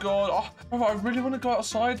my god. Oh, I really want to go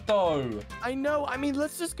outside though. I know. I mean,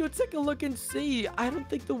 let's just go take a look and see. I don't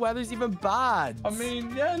think the weather's even bad. I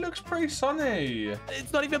mean, yeah, it looks pretty sunny.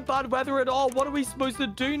 It's not even bad weather at all. What are we supposed to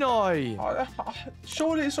do now?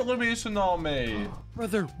 Surely it's not going to be a tsunami.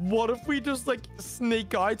 Brother, what if we just like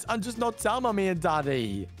sneak out and just not tell mommy and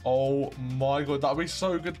daddy? Oh my god, that'd be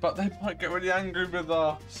so good, but they might get really angry with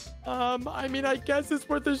us. I mean, I guess it's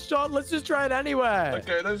worth a shot. Let's just try it anyway.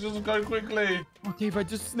 Okay, let's just go quickly. Okay, if I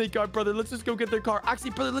just sneak out, brother, let's just go get their car.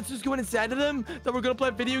 Actually, brother, let's just go inside of them. Then we're gonna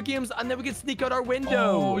play video games, and then we can sneak out our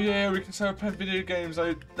window. Oh yeah, we can start playing video games.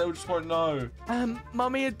 They just won't know.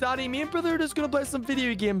 Mommy and daddy, me and brother are just gonna play some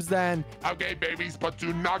video games then. Okay, babies, but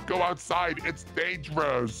do not go outside. It's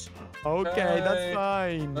dangerous. Okay, that's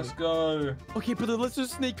fine. Let's go. Okay, brother, let's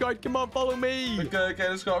just sneak out. Come on, follow me. Okay,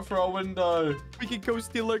 let's go out through our window. We can go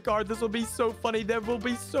steal their car. This will be so funny. They will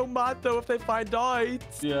be so mad, though, if they find out.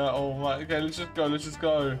 Yeah, oh my. Okay, let's just go.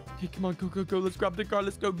 Okay, come on, go. Let's grab the car.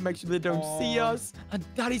 Let's go. Make sure they don't see us. And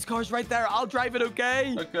daddy's car's right there. I'll drive it,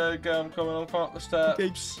 okay? Okay, I'm coming up the steps.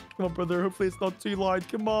 Okay, come on, brother. Hopefully it's not too loud.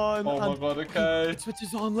 Come on. Oh my god, okay. It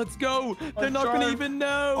switches on. Let's go. They're not going to even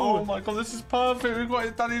know. Oh my god, this is perfect. We've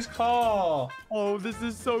got daddy's car. Oh, this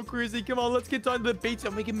is so crazy. Come on, let's get down to the beach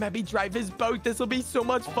and we can maybe drive his boat. This will be so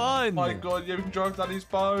much fun. Oh my god, yeah, we can drive daddy's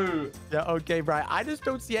boat. Yeah, okay, right. I just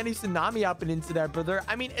don't see any tsunami happening today, brother.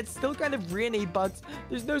 I mean, it's still kind of rainy, but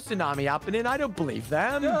there's no tsunami happening. I don't believe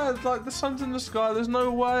them. Yeah, it's like the sun's in the sky. There's no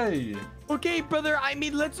way. Okay, brother, I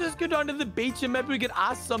mean, let's just go down to the beach and maybe we could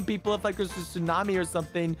ask some people if like there's a tsunami or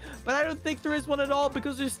something. But I don't think there is one at all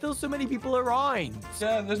because there's still so many people around.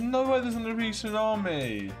 Yeah, there's no way there's going to be a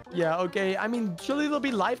tsunami. Yeah, okay. I mean, surely there'll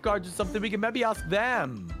be lifeguards or something. We can maybe ask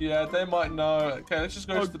them. Yeah, they might know. Okay, let's just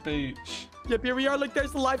go to the beach. Yep, here we are. Look,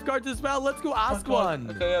 there's the lifeguards as well. Let's go ask one.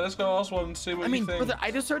 Okay, yeah, let's go ask one and see what you think. Brother,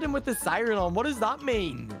 I just heard him with the siren on. What does that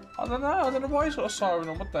mean? I don't know why he's got a siren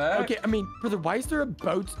on. What the heck? Okay, I mean, brother, why is there a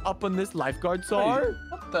boat up on this lifeguard tower?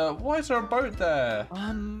 Why is there a boat there?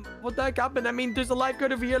 What the heck happened? I mean, there's a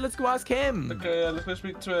lifeguard over here. Let's go ask him. Okay, yeah, let's go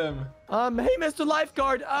speak to him. Hey, Mr.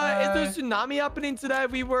 Lifeguard. Is there a tsunami happening today?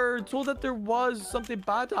 We were told that there was something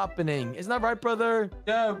bad happening. Isn't that right, brother?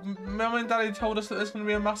 Yeah, Mom and Daddy told us that there's going to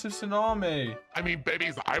be a massive tsunami. I mean,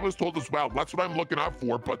 babies, I was told as well. That's what I'm looking out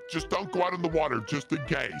for, but just don't go out in the water, just in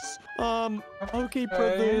case. Okay,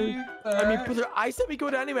 brother. I mean, brother, I said we go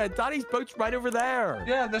to anywhere. Daddy's boat's right over there.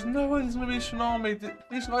 Yeah, there's no way there's going to be a tsunami.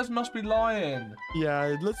 These guys must be lying.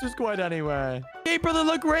 Yeah, let's just go out anyway. Hey, brother,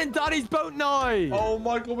 look, we're in Daddy's boat now. Oh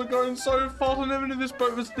my god, we're going so fast. I never knew this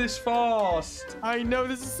boat was this fast. I know,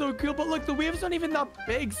 this is so cool, but look, the waves aren't even that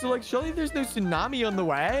big, so like, surely there's no tsunami on the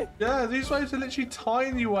way. Yeah, these waves are literally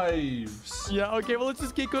tiny waves. Yeah, okay, well, let's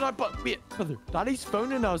just keep going on. But wait, brother, Daddy's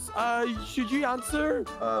phoning us. Should you answer?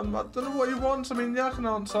 I don't know what he wants. I mean, yeah, I can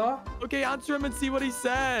answer. Okay, answer him and see what he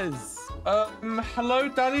says. Hello,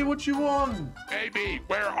 Daddy, what do you want? Baby,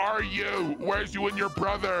 where are you? Where's you and your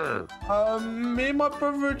brother? Me and my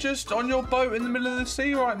brother are just on your boat in the middle of the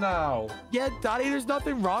sea right now. Yeah, Daddy, there's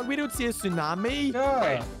nothing wrong. We don't see a tsunami. Yeah.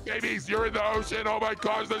 Wait, babies, you're in the ocean. Oh my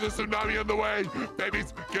gosh, there's a tsunami on the way.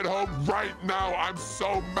 Babies, get home right now. I'm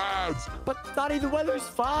so mad. But Daddy, the weather's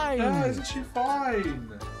fine. Yeah, isn't she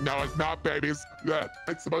fine? No, it's not, babies. Yeah,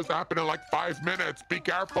 it's supposed to happen in like 5 minutes. Be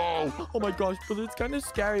careful. Oh my gosh, brother, it's kind of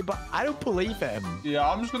scary, but I don't believe him. Yeah,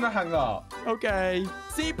 I'm just gonna hang up. Okay.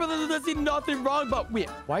 See, brother, there's nothing wrong, but wait,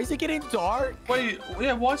 why is it getting dark? Wait,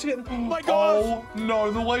 yeah, why is it getting... Oh my gosh. Oh,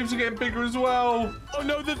 no, the waves are getting bigger as well. Oh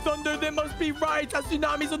no, the thunder, they must be right. A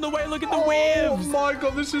tsunami's on the way. Look at the waves. Oh my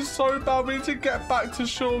god, this is so bad. We need to get back to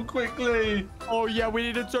shore quickly. Oh yeah, we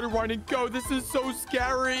need to turn around and go. This is so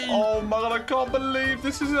scary. Oh my god, I can't believe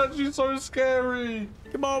this is actually so scary.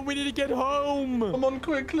 Come on, we need to get home. Come on,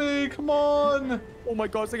 quickly. Come on. Oh my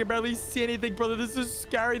gosh, I can barely see anything, brother. This is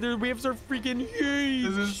scary. The waves are freaking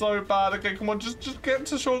huge. This is so bad. Okay, come on. Just get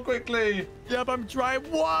to shore quickly. Yep, I'm trying.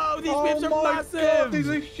 Whoa, these waves are massive. God, these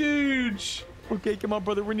are huge. Okay, come on,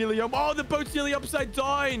 brother. We're nearly home. Oh, the boat's nearly upside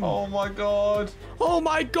down. Oh my god. Oh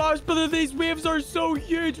my gosh, brother. These waves are so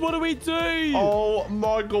huge. What do we do? Oh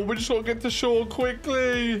my god. We just got to get to shore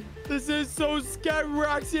quickly. This is so scary. We're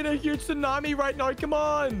actually in a huge tsunami right now. Come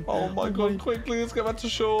on. Oh my God, quickly, let's get back to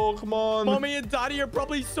shore. Come on. Mommy and Daddy are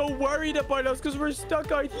probably so worried about us because we're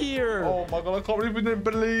stuck out here. Oh my God, I can't even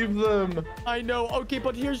believe them. I know. Okay,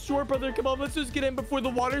 but here's shore, brother. Come on, let's just get in before the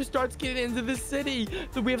water starts getting into the city.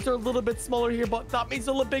 The waves are a little bit smaller here, but that means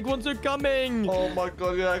all the big ones are coming. Oh my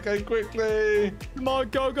God, yeah, okay, quickly. Come on,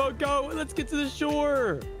 go, go, go. Let's get to the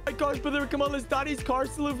shore. Oh my gosh, brother, come on. Is Daddy's car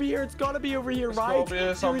still over here? It's got to be over here, right? It's got to be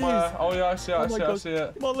here somewhere. Oh yeah, I see it, I see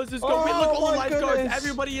it. Come on, let's just go. Wait, look, all the lifeguards.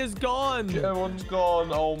 Everybody is gone. Yeah, everyone's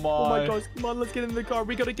gone. Oh my. Oh my gosh, come on, let's get in the car.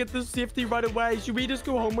 We got to get this safety right away. Should we just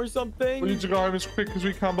go home or something? We need to go home as quick as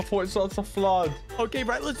we can before it starts to flood. Okay,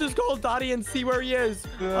 right, let's just call Daddy and see where he is.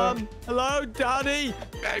 Yeah. Hello, Daddy?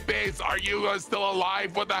 Babies, are you still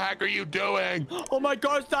alive? What the heck are you doing? Oh my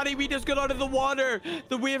gosh, Daddy, we just got out of the water.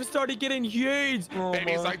 The waves started getting huge. Oh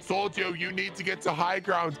Babies, my. I told you, you need to get to high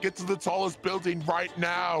ground. Get to the tallest building right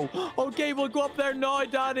now. Okay, we'll go up there now,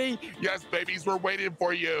 Daddy. Yes, babies, we're waiting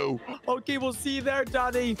for you. Okay, we'll see you there,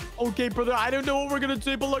 Daddy. Okay, brother, I don't know what we're gonna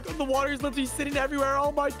do, but look, the water is literally sitting everywhere.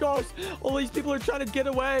 Oh my gosh, all these people are trying to get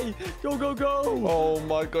away. Go, go, go. Oh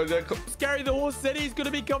my God, yeah. Scary, the whole city is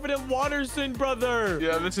gonna be covered in water soon, brother.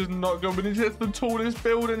 Yeah, this is not good. We need to get to the tallest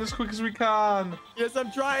building as quick as we can. Yes,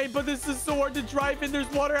 I'm trying, but this is so hard to drive in. There's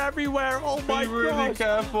water everywhere. Oh my Be really gosh.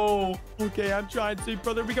 careful. Okay, I'm trying to,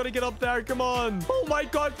 brother. We gotta get up there. Come on. Oh my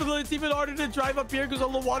god, brother. It's even harder to drive up here because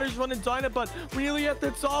all the water's running down it, but we're nearly at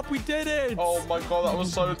the top. We did it. Oh my God, that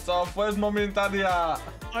was so tough. Where's Mommy and Daddy at?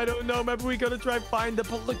 I don't know. Maybe we gotta try find it.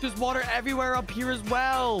 But look, there's water everywhere up here as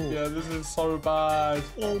well. Yeah, this is so bad.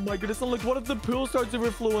 Oh my goodness. And look, what if the pool starts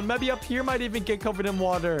overflowing? Maybe up here might even get covered in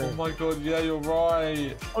water. Oh my God, yeah, you're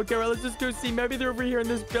right. Okay, well, let's just go see. Maybe they're over here in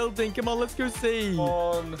this building. Come on, let's go see. Come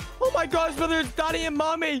on. Oh my gosh, brother, it's Daddy and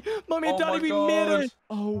Mommy. Mommy and Oh Daddy, my we made God. it.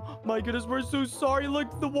 Oh my goodness, we're so sorry.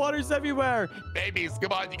 Look, the water's everywhere. Babies,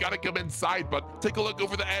 come on, you gotta come inside, but take a look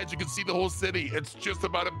over the edge. You can see the whole city. It's just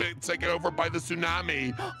about a bit taken over by the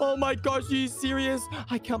tsunami. Oh my gosh, are you serious?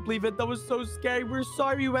 I can't believe it. That was so scary. We're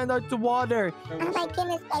sorry we went out to water. Oh my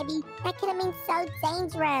goodness, baby. That could have been so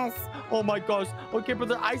dangerous. Oh my gosh. Okay,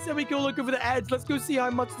 brother, I said we go look over the edge. Let's go see how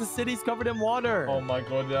much the city's covered in water. Oh my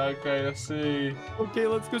God, yeah, okay, let's see. Okay,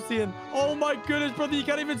 let's go see it. Oh my goodness, brother, you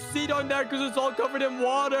can't even see down there because it's all covered in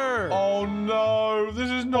water. Oh no, this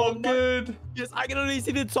is not good. Yes, I can only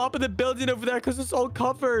see the top of the building over there because it's all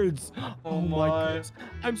covered. Oh my. goodness.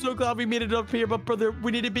 I'm so glad we made it up here, but brother,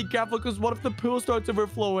 we need to be careful because what if the pool starts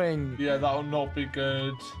overflowing? Yeah, that will not be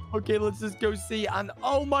good. Okay, let's just go see. And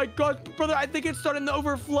oh my gosh, brother, I think it's starting to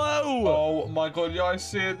overflow. Oh my God, yeah, I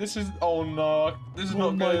see it. This is, oh no, this is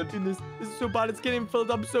not my good. goodness, this is so bad. It's getting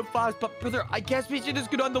filled up so fast. But brother, I guess we should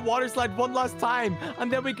just go down the water slide one last time,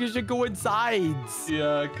 and then we should go inside.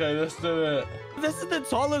 Yeah, okay, let's do it. This is the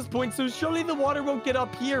tallest point, so surely the water won't get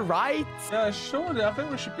up here, right? Yeah, surely. I think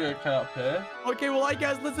we should be okay up here. Okay, well, I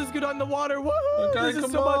guess let's just go down the water. Woo! Okay, This is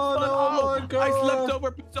come so much on. fun. Oh my God. I slipped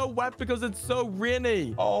over. It's so wet because it's so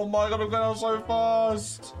rainy. Oh my God, I'm going down so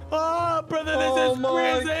fast. Ah, brother, this is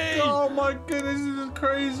crazy. Oh my goodness, this is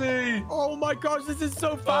crazy. Oh my gosh, this is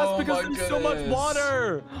so fast Oh because my there's so much goodness.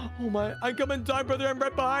 water. Oh my, I'm coming down, brother. I'm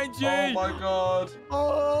right behind you. Oh my God.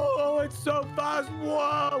 Oh, it's so fast.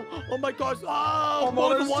 Whoa. Oh my gosh. Oh, I'm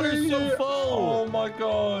whoa, on the water's so you. full. Oh my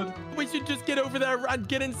God. We should just get over there and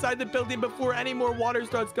get inside the building before any more water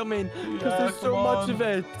starts coming. Because Yeah, there's so come much on. of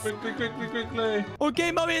it. Quickly, quickly, quickly.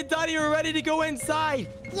 Okay, Mommy and Daddy are ready to go inside.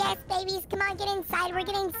 Yes, babies, come on, get inside. We're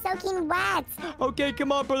getting soaking wet. Okay,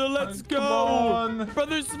 come on, brother. Let's go. Come on.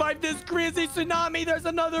 Brother, survive this crazy tsunami. There's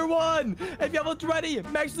another one. If you haven't already,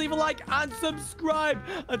 make sure to leave a like and subscribe.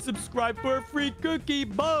 And subscribe for a free cookie.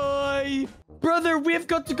 Bye. Brother, we've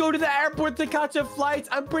got to go to the airport to catch a flight.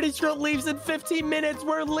 I'm pretty sure it leaves in 15 minutes.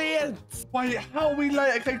 We're late. Wait, how are we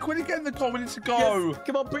late? Okay, quickly get in the car. We need to go. Yes.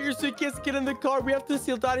 Come on, put your suitcase. Get in the car. We have to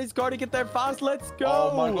steal Daddy's car to get there fast. Let's go.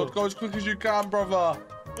 Oh my God, go as quick as you can, brother.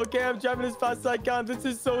 Okay, I'm driving as fast as I can. This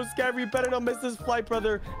is so scary. We better not miss this flight,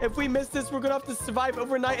 brother. If we miss this, we're going to have to survive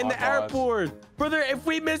overnight in my the God. airport. Brother, if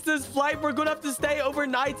we miss this flight, we're going to have to stay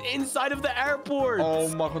overnight inside of the airport. Oh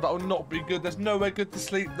my God, that will not be good. There's nowhere good to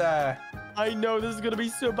sleep there. I know, this is going to be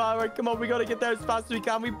so bad. All right, come on, we got to get there as fast as we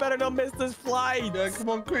can. We better not miss this flight. Yeah, come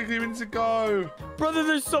on, quickly, we need to go. Brother,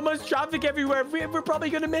 there's so much traffic everywhere. We're probably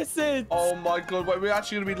going to miss it. Oh my God, wait, we're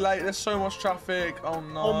actually going to be late. There's so much traffic. Oh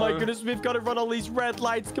no. Oh my goodness, we've got to run all these red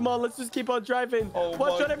lights. Come on, let's just keep on driving. Oh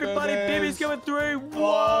Watch my out, everybody. goodness. Baby's coming through.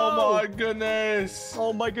 Whoa. Oh my goodness.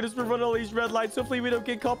 Oh my goodness, we're running all these red lights. Hopefully we don't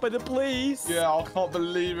get caught by the police. Yeah, I can't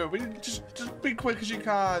believe it. We need to just be quick as you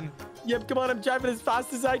can. Yep, come on, I'm driving as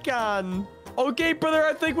fast as I can. Okay, brother,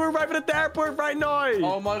 I think we're arriving at the airport right now.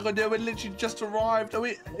 Oh my god, yeah, we literally just arrived.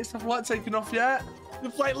 Is the flight taking off yet? The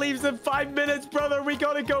flight leaves in 5 minutes, brother. We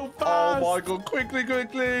gotta go fast. Oh my god,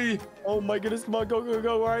 quickly. Oh my goodness, come on, go.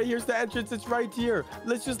 All right, here's the entrance. It's right here.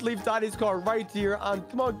 Let's just leave Daddy's car right here. And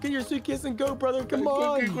come on, get your suitcase and go, brother. Come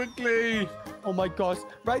on. Quickly. Oh my gosh.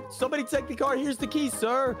 Right, somebody take the car. Here's the key,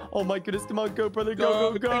 sir. Oh my goodness, come on, go, brother. Go.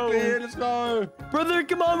 Quickly, let's go. Brother,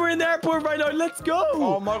 come on, we're in the airport right now. Let's go.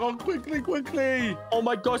 Oh my god, quickly. Oh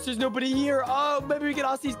my gosh, there's nobody here. Oh, maybe we can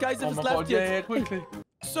ask these guys if it's left yet. Yeah, quickly.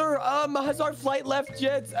 Sir, has our flight left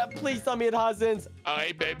yet? Please tell me it hasn't.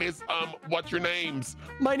 Hey, babies, what's your names?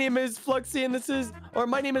 My name is Fluxy, and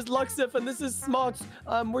my name is Luxif, and this is Smots.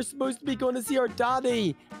 We're supposed to be going to see our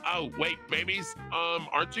daddy. Oh, wait, babies,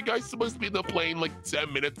 aren't you guys supposed to be in the plane like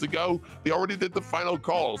 10 minutes ago? They already did the final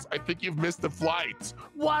calls. I think you've missed the flight.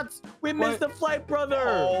 What? We missed the flight, brother.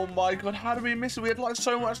 Oh my god, how did we miss it? We had like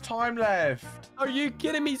so much time left. Are you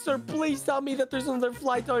kidding me, sir? Please tell me that there's another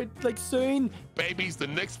flight out like soon. Babies, the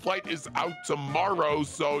next flight is out tomorrow,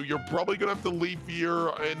 so you're probably gonna have to leave here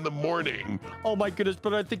in the morning. Oh my goodness,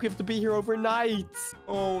 brother, I think we have to be here overnight.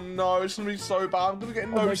 Oh no, it's gonna be so bad. I'm gonna get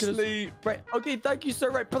no sleep. Right, okay, thank you, sir.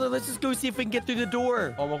 Right, brother, let's just go see if we can get through the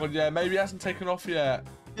door. Oh my god, yeah, maybe it hasn't taken off yet.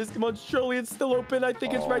 Yes, come on, surely it's still open. I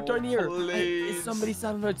think it's right down here. Hey, is somebody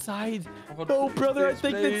standing outside? Oh, no, brother, I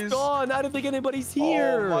think it's gone. I don't think anybody's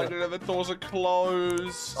here. Oh my god, the doors are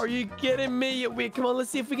closed. Are you kidding me? Wait, come on,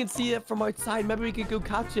 let's see if we can see it from outside. Maybe we could go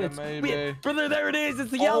catch it. Yeah, maybe. Wait, brother, there it is.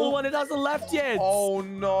 It's the yellow one. It hasn't left yet. Oh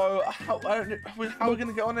no. How are we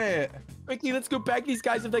gonna get on it? Quickly, let's go back these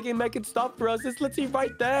guys if they can make it stop for us. Let's see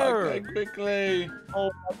right there. Okay, quickly. Oh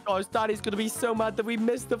my gosh, Daddy's gonna be so mad that we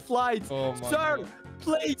missed the flight. Oh my Sir, god.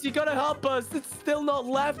 please, you gotta help us. It's still not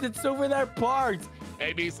left. It's over there parked.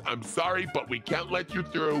 Babies, I'm sorry, but we can't let you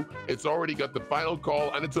through. It's already got the final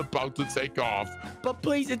call, and it's about to take off. But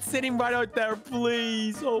please, it's sitting right out there,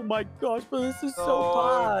 please. Oh my gosh, but this is so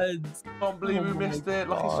bad. I can't believe we missed it.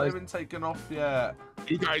 Like it's not even taken off yet.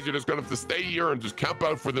 You guys are just gonna have to stay here and just camp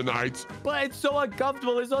out for the night. But it's so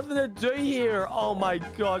uncomfortable. There's nothing to do here. Oh my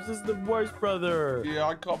gosh, this is the worst, brother. Yeah,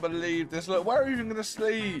 I can't believe this. Look, where are we even gonna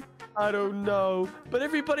sleep? I don't know. But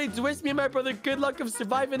everybody, wish me and my brother good luck of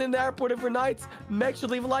surviving in the airport overnight. Make sure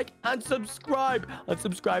to leave a like and subscribe. And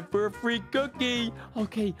subscribe for a free cookie.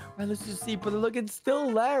 Okay, right, let's just see. But look, it's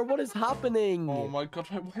still there. What is happening? Oh my god,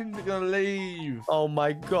 when's it gonna leave? Oh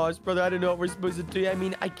my gosh, brother, I don't know what we're supposed to do. I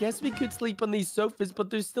mean, I guess we could sleep on these sofas, but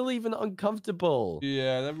they're still even uncomfortable.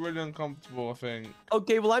 Yeah, they're really uncomfortable, I think.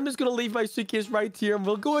 Okay, well, I'm just gonna leave my suitcase right here and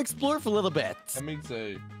we'll go explore for a little bit. Yeah, me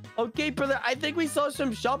too. Okay, brother, I think we saw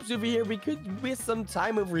some shops over here. We could waste some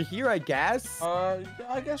time over here, I guess. Yeah,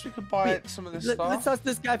 I guess we could buy some of this stuff. Let's ask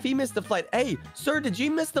this guy if he missed the flight. Hey, sir, did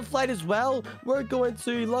you miss the flight as well? We're going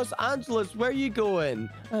to Los Angeles. Where are you going?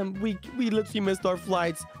 We literally missed our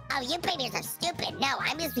flights. Oh, you babies are stupid. No,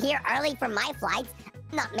 I'm just here early for my flights.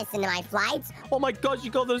 I'm not missing my flights. Oh my gosh,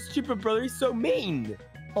 you call those stupid, brother. He's so mean.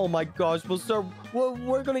 Oh my gosh. Well, sir,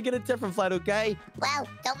 we're going to get a different flight, okay? Well,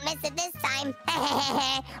 don't miss it this time.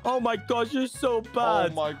 Oh my gosh, you're so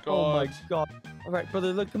bad. Oh my god. Oh my god. All right,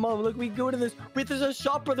 brother, look, come on. Look, we can go to this. Wait, there's a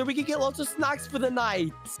shop, brother. We can get lots of snacks for the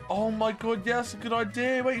night. Oh my god, yeah, that's a good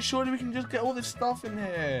idea. Wait, surely we can just get all this stuff in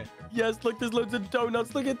here. Yes, look, there's loads of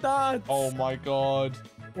donuts. Look at that. Oh my god.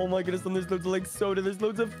 Oh my goodness, and there's loads of like soda. There's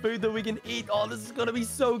loads of food that we can eat. Oh, this is gonna be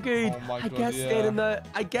so good. Oh my god, I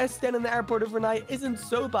guess staying in the airport overnight isn't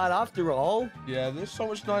so bad after all. Yeah, there's so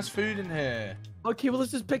much nice food in here. Okay, well,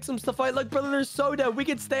 let's just pick some stuff out. Look, brother, there's soda. We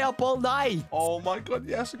can stay up all night. Oh my god,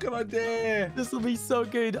 yeah, that's a good idea. This will be so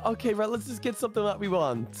good. Okay, right, let's just get something that we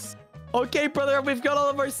want. Okay, brother, we've got all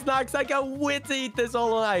of our snacks. I can't wait to eat this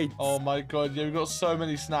all night. Oh my god, yeah, we've got so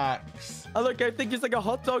many snacks. Oh, look, I think there's like a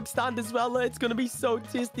hot dog stand as well. It's going to be so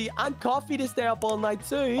tasty. And coffee to stay up all night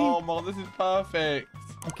too. Oh my, this is perfect.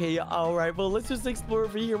 Okay, all right. Well, let's just explore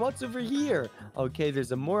over here. What's over here? Okay,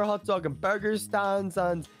 there's a more hot dog and burger stands.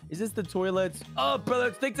 And is this the toilet? Oh, brother,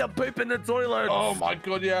 it stinks of poop in the toilet. Oh my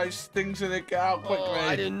god, yeah, it stinks in it. Get out quickly. Oh,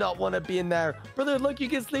 I do not want to be in there. Brother, look, you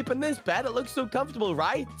can sleep in this bed. It looks so comfortable,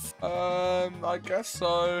 right? I guess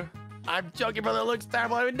so. I'm joking, brother. It looks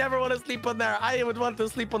terrible. I would never want to sleep on there. I would want to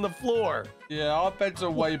sleep on the floor. Yeah, our beds are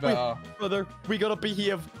way better. Wait, brother, we gotta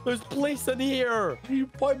behave. There's police in here.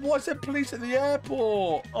 Why's there police at the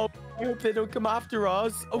airport? Oh, I hope they don't come after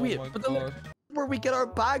us. Oh, wait, but look where we get our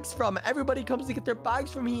bags from. Everybody comes to get their bags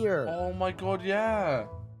from here. Oh my god, yeah.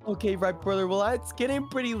 Okay, right, brother. Well, it's getting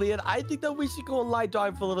pretty late. I think that we should go and lie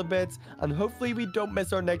down for a little bit, and hopefully we don't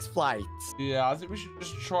miss our next flight. Yeah, I think we should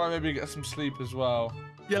just try maybe get some sleep as well.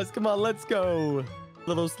 Yes, come on, let's go.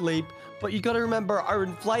 little sleep. But you got to remember, our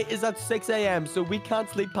flight is at 6 a.m., so we can't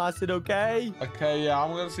sleep past it, okay? Okay, yeah,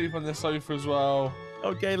 I'm going to sleep on the sofa as well.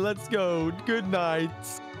 Okay, let's go. Good night.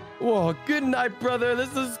 Whoa, good night, brother.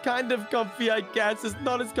 This is kind of comfy, I guess. It's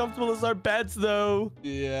not as comfortable as our beds, though.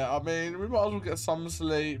 Yeah, I mean, we might as well get some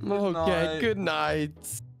sleep. Okay, good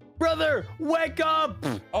night. Brother, wake up!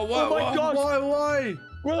 Oh, what? Oh my gosh! Why?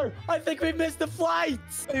 Brother, I think we missed the flight!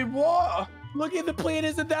 Hey, what? Look at the plane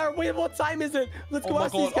isn't there. Wait, what time is it? Let's go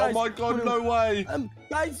ask these guys. Oh my god, no way.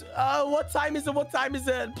 Guys, what time is it? What time is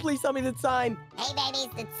it? Please tell me the time. Hey, babies,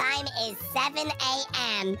 the time is 7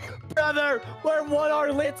 a.m. Brother, we're 1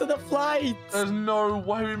 hour late to the flight. There's no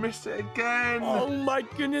way we missed it again. Oh my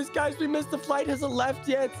goodness, guys, we missed the flight. Hasn't left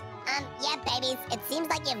yet. Yeah, babies, it seems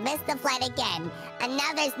like you've missed the flight again. And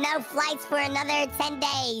now there's no flights for another 10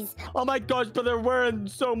 days. Oh my gosh, brother, we're in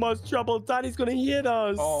so much trouble. Daddy's gonna hit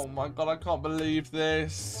us. Oh my god, I can't believe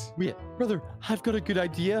this. Wait, brother, I've got a good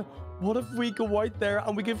idea. What if we go out there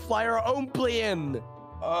and we can fly our own plane?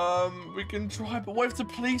 We can try, but what if the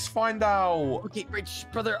police find out? Okay, Rich,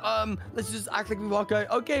 brother, let's just act like we walk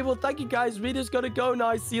out. Okay, well, thank you, guys. We just gotta go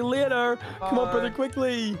now. See you later. Come on, brother,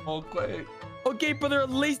 quickly. Oh, quick. Okay, brother,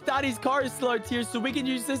 at least Daddy's car is still out here, so we can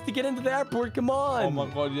use this to get into the airport. Come on. Oh, my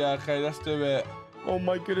God, yeah, okay, let's do it. Oh,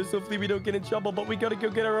 my goodness, hopefully we don't get in trouble, but we gotta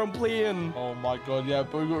go get our own plane. Oh, my God, yeah,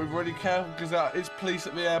 but we've got to be really careful because it's police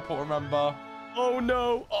at the airport, remember? Oh,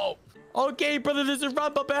 no. Oh. Okay, brother, there's a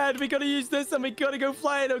ramp up ahead. We gotta use this and we gotta go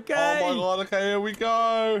fly it, okay? Oh, my God, okay, here we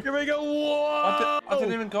go. Here we go. Whoa. I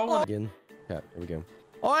didn't even go on. Again. Yeah, here we go.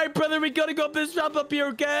 All right, brother, we gotta go up this ramp up here,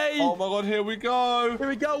 okay? Oh, my God, here we go. Here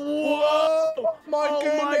we go. Whoa. My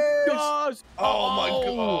goodness. My gosh. Oh, my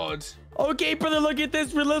God. Okay, brother, look at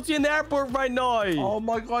this. We're literally in the airport right now. Oh,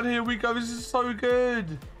 my God, here we go. This is so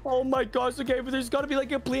good. Oh, my gosh. Okay, but there's got to be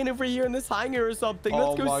like a plane over here in this hangar or something.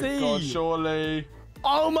 Let's go see. Oh, my God, surely.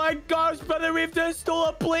 Oh, my gosh, brother, we've just stole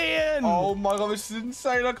a plane. Oh, my God, this is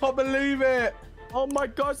insane. I can't believe it. Oh, my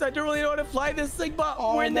gosh, I don't really know how to fly this thing, but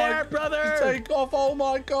we're in there, brother. Take off. Oh,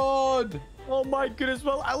 my God. Oh, my goodness.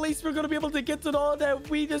 Well, at least we're going to be able to get to know that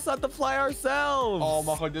we just have to fly ourselves. Oh,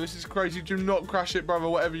 my God, this is crazy. Do not crash it, brother,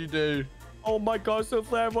 whatever you do. Oh my gosh, so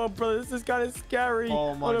fly, brother. This is kind of scary.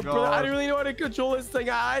 Oh my God. Brother, I don't really know how to control this thing.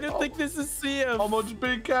 I don't think this is safe. Oh my, just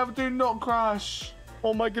be careful. Do not crash.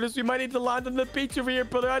 Oh my goodness, we might need to land on the beach over here,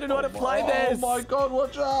 brother. I don't know how to fly this. Oh my God,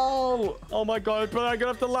 watch out. Oh my God, brother, I'm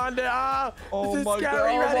gonna have to land it. This is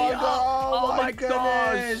scary. God. Ready? Oh my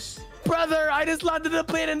gosh. Brother, I just landed the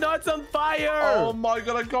plane and now it's on fire. Oh my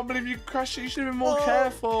God, I can't believe you crashed it. You should have been more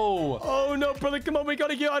careful. Oh no, brother, come on. We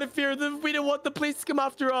gotta get out of here. We don't want the police to come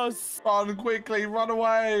after us. Run quickly, run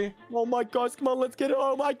away. Oh my gosh, come on, let's get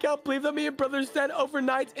home. I can't believe that me and brother spent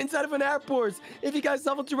overnight inside of an airport. If you guys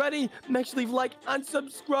haven't already, make sure to leave a like and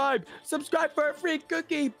subscribe. Subscribe for a free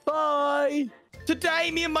cookie. Bye. Today,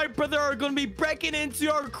 me and my brother are going to be breaking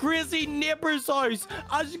into our crazy neighbor's house.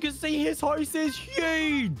 As you can see, his house is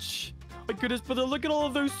huge. My goodness, brother, look at all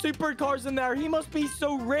of those supercars in there. He must be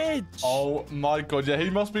so rich. Oh my God, yeah, he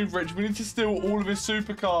must be rich. We need to steal all of his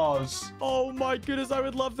supercars. Oh my goodness, I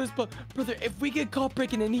would love this. But brother, if we get caught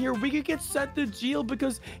breaking in here, we could get sent to jail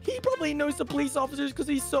because he probably knows the police officers because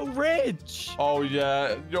he's so rich. Oh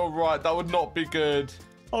yeah, you're right. That would not be good.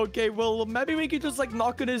 Okay, well, maybe we could just, like,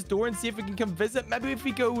 knock on his door and see if we can come visit. Maybe if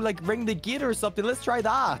we go, like, ring the gate or something. Let's try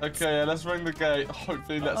that. Okay, yeah, let's ring the gate.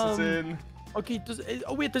 Hopefully it lets us in. Okay,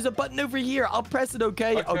 oh, wait, there's a button over here. I'll press it,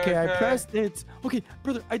 okay? Okay, I pressed it. Okay,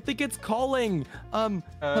 brother, I think it's calling.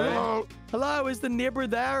 Hello? Hello, is the neighbor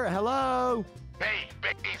there? Hello? Hey,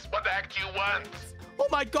 babies, what the heck do you want? Oh,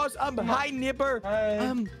 my gosh, hi, neighbor.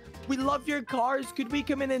 Hey. We love your cars. Could we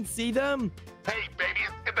come in and see them? Hey, babies,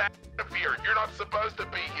 get that out of here. You're not supposed to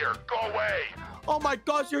be here. Go away. Oh my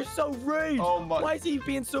gosh, you're so rude. Oh my. Why is he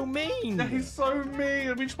being so mean? Yeah, he's so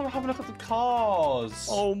mean. We just want to have a look at the cars.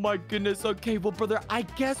 Oh my goodness. Okay, well, brother, I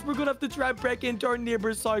guess we're going to have to try and break into our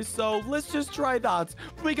neighbor's house. So let's just try that.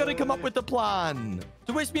 We got to come up with a plan.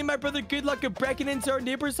 To wish me and my brother good luck of breaking into our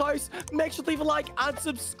neighbor's house, make sure to leave a like and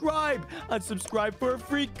subscribe. And subscribe for a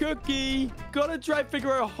free cookie. Gotta try and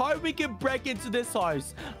figure out how we can break into this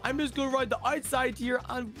house. I'm just going around the outside here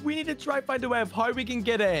and we need to try and find a way of how we can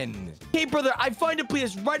get in. Hey, brother, I found a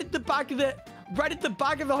place right at the back of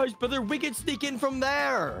the house, brother. We can sneak in from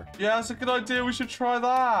there. Yeah, that's a good idea. We should try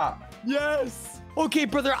that. Yes. Okay,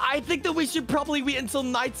 brother, I think that we should probably wait until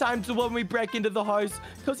nighttime to when we break into the house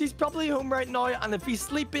because he's probably home right now, and if he's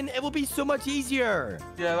sleeping, it will be so much easier.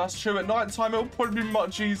 Yeah, that's true. At nighttime, it will probably be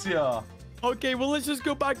much easier. Okay, well, let's just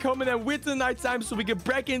go back home and then wait till nighttime so we can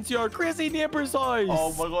break into our crazy neighbor's house.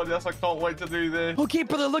 Oh my god, yes, I can't wait to do this. Okay,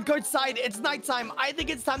 brother, look outside. It's nighttime. I think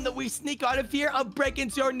it's time that we sneak out of here and break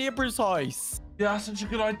into our neighbor's house. Yeah, that's such a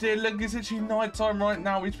good idea. Look, it's actually nighttime right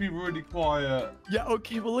now. We need to be really quiet. Yeah,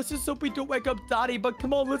 okay, well, let's just hope we don't wake up Daddy. But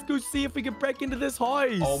come on, let's go see if we can break into this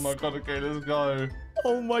house. Oh my god, okay, let's go.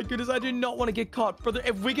 Oh my goodness, I do not want to get caught. Brother,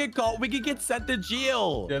 if we get caught, we could get sent to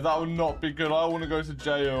jail. Yeah, that would not be good. I want to go to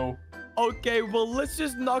jail. Okay, well, let's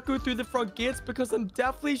just not go through the front gates because I'm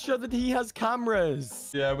definitely sure that he has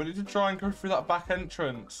cameras. Yeah, we need to try and go through that back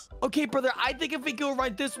entrance. Okay, brother, I think if we go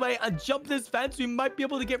right this way and jump this fence, we might be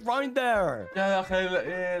able to get round there. Yeah, okay,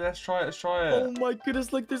 yeah, let's try it, Oh my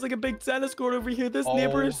goodness, look, there's like a big tennis court over here. This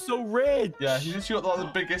neighbor is so rich. Yeah, he's just got like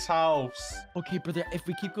the biggest house. Okay, brother, if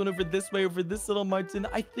we keep going over this way, over this little mountain,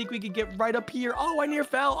 I think we could get right up here. Oh, I near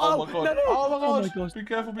fell. Oh my god. No, no. Oh my Oh god. my gosh. Be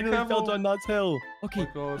careful, be I nearly careful. fell down that hill. Okay, Oh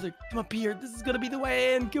my god. brother, come up here. This is gonna be the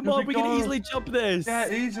way in. Come Here on, we we can go. easily jump this.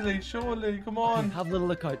 Yeah, easily, surely. Come on. Okay, have a little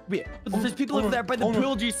look out. Wait, but there's Oh, people oh over no, there by the oh no.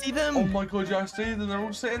 pool. Do you see them? Oh my god, yeah, I see them. They're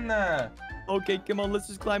all sitting there. Okay, come on. Let's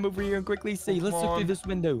just climb over here and quickly see. Come Let's look on. through this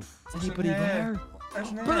window. Is What's in anybody here? there?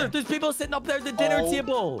 There's no- Brother, there's people sitting up there at the dinner Oh,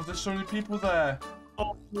 table. There's so many people there.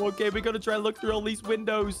 Oh, okay, we gotta try and look through all these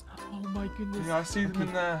windows. Oh my goodness. Yeah, I see them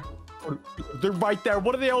in there. They're right there.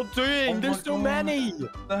 What are they all doing? Oh There's my so God. many.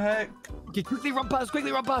 What the heck? Okay, quickly run past.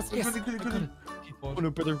 Quickly run past. Yes. Quickly, quickly, I got quickly. it. Oh no,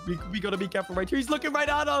 brother. We gotta be careful right here. He's looking right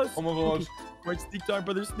at us. Oh my god. Okay. Right, sneak down,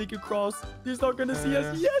 brother. Sneak across. He's not gonna see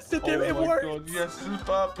us. Yes, it did. Oh It my worked. god, yes, this is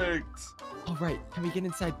perfect. All right, can we get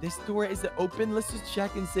inside this door? Is it open? Let's just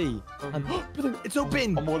check and see. Brother, it's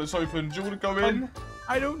open. I'm on, it's open. Do you want to go in?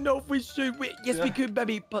 I don't know if we should. Wait, yes, we Yeah. could,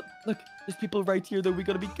 baby. But look, there's people right here, though. We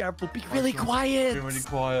gotta be careful. Be really Be quiet. really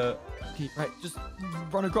quiet. Okay, right. Just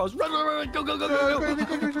run across. Run, run, run. Go, go, go, Go, go, go, go.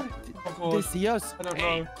 go, go, go. Oh They god, see us. I don't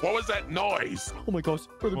Hey, know. what was that noise? Oh my gosh,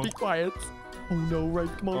 brother, be What? quiet. Oh no, right.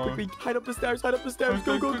 Come on, Oh. quickly. Hide up the stairs. Hide up the stairs.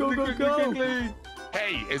 Go, go, go, go, Quickly, go. quickly.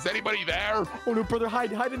 Hey, is anybody there? Oh no, brother,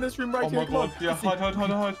 hide. Hide in this room right Oh here. my Come on. god, yeah, Let's see. hide, hide, hide,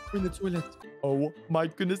 hide. We're in the toilet. Oh my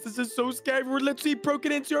goodness, this is so scary. We're literally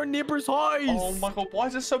broken into our neighbor's house. Oh my god, why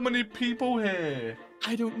is there so many people here?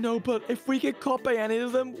 I don't know, but if we get caught by any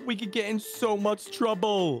of them, we could get in so much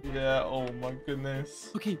trouble. Yeah, oh my goodness.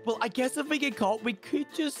 Okay, well, I guess if we get caught, we could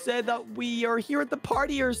just say that we are here at the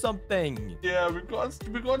party or something. Yeah, we've got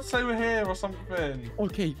to say we're here or something.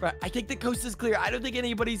 Okay, right. I think the coast is clear. I don't think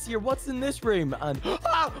anybody's here. What's in this room? And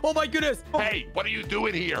oh my goodness. Hey, what are you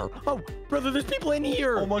doing here? Oh, brother, there's people in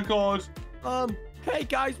here. Oh my god. Hey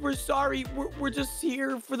guys, we're sorry. We're just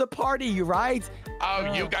here for the party, right?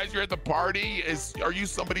 Oh, you guys are at the party? Are you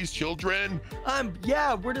somebody's children?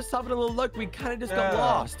 Yeah, we're just having a little look. We kind of just got Yeah.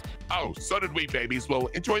 lost. Oh, so did we, babies. Well,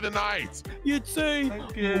 enjoy the night. You too.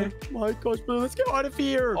 Thank you. Oh my gosh, brother, let's get out of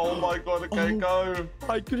here. Oh my god, okay, go.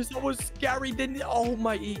 My goodness, that was scary, didn't it? Oh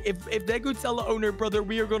my, if they go tell the owner, brother,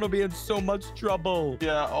 we are gonna be in so much trouble.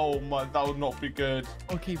 Yeah, oh my, that would not be good.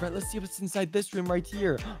 Okay, right, let's see what's inside this room right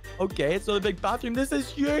here. Okay, it's another big bathroom. This is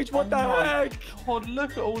huge. What Oh the my heck? God,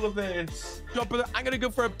 look at all of this. Yo, brother, I'm gonna go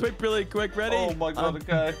for a poop really quick. Ready? Oh my god,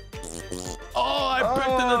 okay. Oh, I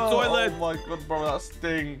pooped in the toilet. Oh my god, bro, that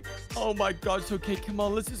stinks. Oh my gosh. Okay, come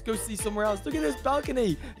on. Let's just go see somewhere else. Look at this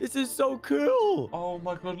balcony. This is so cool. Oh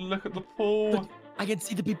my god, look at the pool. I can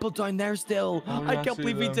see the people down there still. Oh, I yeah, I can't see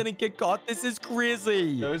believe we them. didn't get caught. This is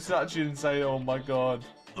crazy. No, it's actually insane. Oh my god.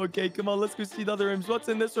 Okay, come on. Let's go see the other rooms. What's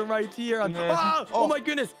in this one right here? And, Yeah. oh my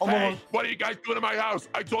goodness. Oh my Hey, god. what are you guys doing in my house?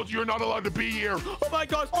 I told you you're not allowed to be here. Oh my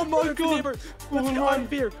gosh. Oh my Brother, God. neighbor. Let's Oh, go run. out of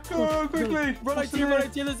here. Go, quickly. Run out What's in here. there? Run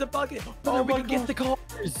out here. There's a balcony. Brother, Oh we my can get God. the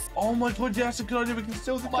cars. Oh my god, yeah, that's a good idea. We can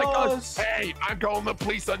steal the my God. cars. Hey, I'm calling the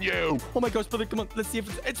police on you. Oh my gosh, brother. Come on. Let's see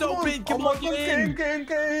if it's Come on. open. Come oh on, my get god, in.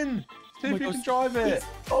 get in. See Oh if my you gosh. can drive it.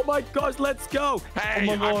 Oh my gosh, let's go. Hey, Oh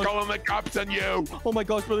my I'm God. calling the cops on you. Oh my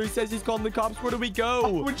gosh, brother. He says he's calling the cops. Where do we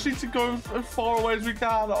go? We just need to go as far away as we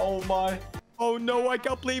can. Oh my. Oh no, I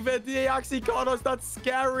can't believe it. They actually caught us. That's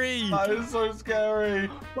scary. That is so scary.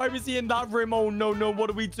 Why was he in that room? Oh no, no.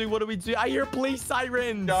 What do we do? What do we do? I hear police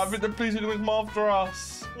sirens. Yeah, I think the police are going to come after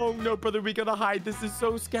us. Oh no, brother, we gotta hide. This is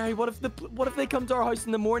so scary. What if they come to our house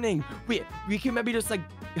in the morning? Wait, we can maybe just like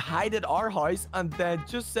hide at our house and then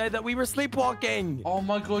just say that we were sleepwalking. Oh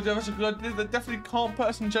my god, yeah, that's a good idea. They definitely can't put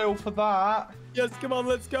us in jail for that. Yes, come on,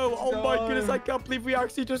 let's go. Oh my goodness, I can't believe we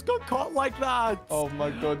actually just got caught like that. Oh my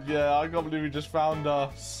god, yeah, I can't believe you just found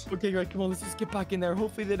us. Okay, right, come on, let's just get back in there.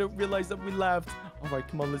 Hopefully they don't realize that we left. All right,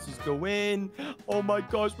 come on, let's just go in. Oh my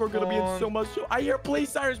gosh, we're gonna be in so much. I hear police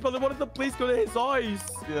sirens, brother. What if the police go to his house?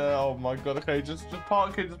 Yeah, oh my god. Okay, just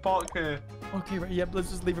park here, Okay, right, yep,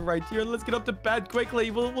 let's just leave it right here. Let's get up to bed quickly.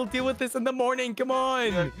 We'll deal with this in the morning. Come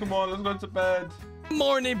on. Yeah, come on, let's go to bed.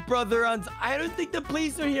 Morning, brother. And I don't think the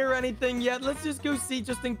police are here or anything yet. Let's just go see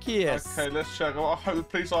just in case. Okay, let's check. I hope the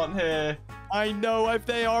police aren't here. I know. If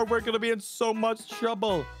they are, we're going to be in so much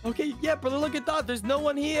trouble. Okay, yeah, brother, look at that. There's no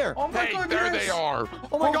one here. Oh my god, there they are.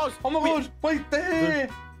 Oh my gosh. Oh my god. Wait, they're here.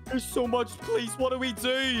 There's so much police. What do we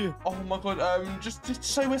do? Oh my god. Just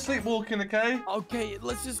say we're sleepwalking, okay? Okay,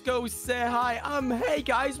 let's just go say hi. Hey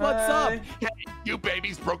guys, what's up? Hey, you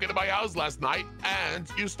babies broke into my house last night and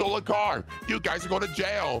you stole a car. You guys are going to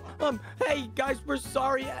jail. Hey guys, we're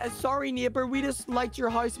sorry. Sorry, neighbor. We just liked your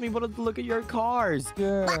house and we wanted to look at your cars.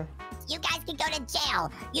 Yeah. What? You guys can go to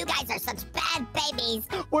jail. You guys are such bad babies.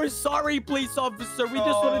 We're sorry, police officer. We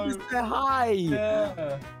just wanted to say hi.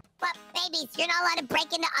 Yeah. But babies, you're not allowed to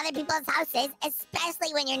break into other people's houses,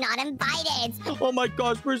 especially when you're not invited. Oh my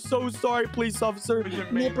gosh, we're so sorry, police officer. We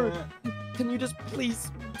didn't mean Neighbor, it. can you just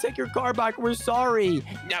please take your car back? We're sorry.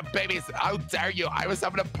 Yeah, babies, how dare you? I was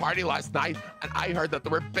having a party last night and I heard that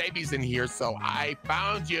there were babies in here, so I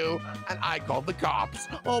found you and I called the cops.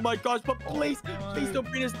 Oh my gosh, but please don't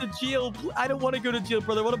bring us to jail. I don't want to go to jail,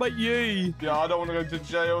 brother. What about you? Yeah, I don't want to go to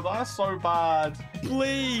jail. That's so bad.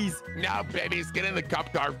 Please. Now, babies, get in the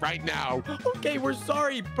cop car right now. Okay, we're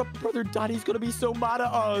sorry. Brother Daddy's going to be so mad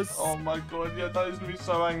at us. Oh my god, yeah, Daddy's gonna be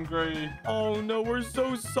so angry. Oh no, we're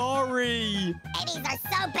so sorry. Babies are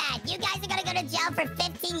so bad. You guys are gonna go to jail for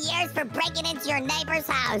 15 years for breaking into your neighbor's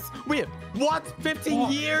house. Wait, what? 15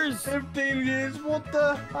 What? years? 15 years? What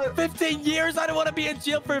the? 15 years? I don't want to be in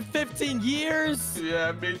jail for 15 years.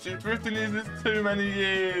 Yeah, me too. 15 years is too many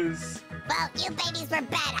years. Well, you babies were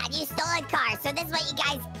bad and you stole a car, so this is what you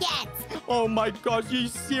guys get. Oh my gosh, you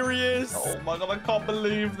serious? Oh my god, I can't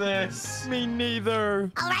believe this. Me neither.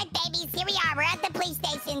 All right, babies, here we are. We're at the police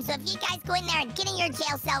station, so if you guys go in there and get in your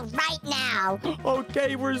jail cell right now.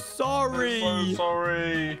 Okay, we're sorry. I'm so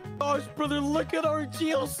sorry. Gosh, brother, look at our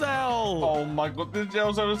jail cell. Oh my god, this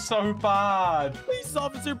jail cell is so bad. Police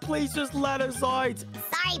officer, please just let us out.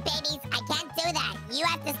 Sorry, babies, I can't do that. You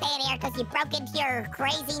have to stay in here because you broke into your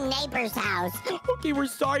crazy neighbor's house. Okay, we're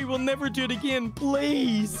sorry. We'll never do it again,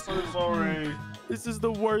 please. So sorry. This is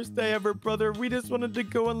the worst day ever, brother. We just wanted to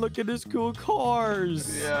go and look at his cool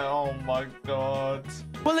cars. Yeah, oh my god.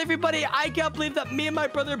 Well, everybody, I can't believe that me and my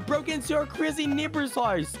brother broke into our crazy neighbor's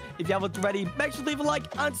house. If you haven't already, make sure to leave a like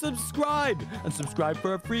and subscribe. And subscribe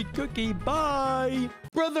for a free cookie. Bye.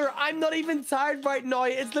 Brother, I'm not even tired right now.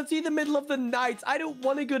 It's literally the middle of the night. I don't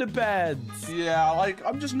want to go to bed. Yeah, like,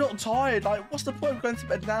 I'm just not tired. Like, what's the point of going to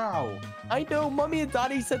bed now? I know, Mommy and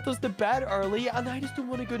Daddy sent us to bed early, and I just don't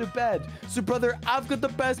want to go to bed. So, brother, I've got the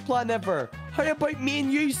best plan ever. How about me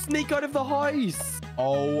and you sneak out of the house?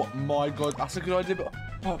 Oh my god, that's a good idea.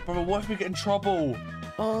 But brother, what if we get in trouble?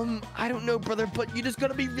 I don't know, brother, but you just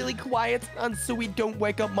gotta be really quiet, and so we don't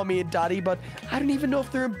wake up Mommy and Daddy, but I don't even know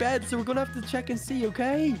if they're in bed, so we're gonna have to check and see,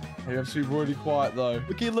 okay? You have to be really quiet, though.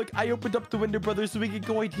 Okay, look, I opened up the window, brother, so we can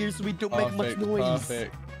go out here so we don't make much noise.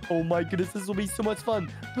 Perfect. Oh my goodness, this will be so much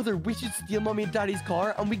fun. Brother, we should steal Mommy and Daddy's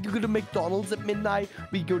car, and we can go to McDonald's at midnight.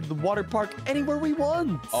 We can go to the water park, anywhere we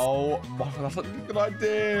want. Oh my god, that's a good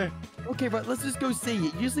idea. Okay, right, let's just go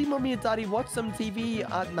see. Usually, Mommy and Daddy watch some TV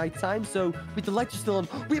at nighttime, so with the lights are still on.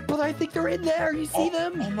 Wait, but I think they're in there. You see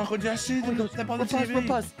them? Oh my god, yeah, I see them. They're by the TV.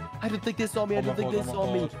 Pass. I don't think they saw me. I don't think they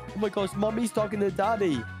saw me. God. Oh my gosh, Mommy's talking to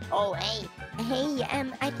Daddy. Oh, hey,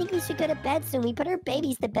 I think we should go to bed soon. We put our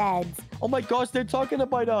babies to bed. Oh my gosh, they're talking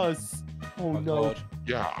about us. Oh no. God.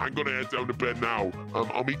 Yeah, I'm gonna head down to bed now.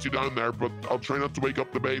 I'll meet you down there, but I'll try not to wake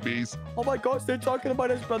up the babies. Oh my gosh, they're talking about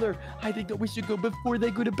us, brother. I think that we should go before they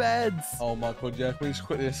go to bed. Oh my god, yeah, please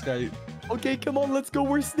quickly escape. Okay, come on, let's go.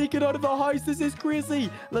 We're sneaking out of the house. This is crazy.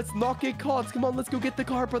 Let's not get caught. Come on, let's go get the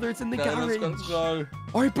car, brother. It's in the garage. Let's go.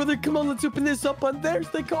 All right, brother, come on. Let's open this up. And there's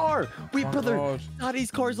the car. Wait, Oh, brother. God. Daddy's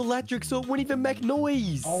car is electric, so it won't even make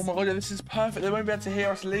noise. Oh my god, yeah, this is perfect. They won't be able to hear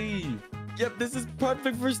us leave. Yep, this is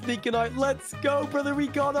perfect for sneaking out. Let's go, brother. We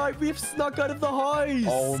got out. We've snuck out of the house.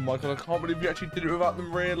 Oh my god, I can't believe you actually did it without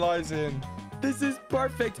them realizing. This is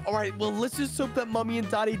perfect. All right, well, let's just hope that mommy and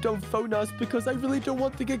daddy don't phone us because I really don't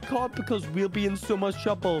want to get caught because we'll be in so much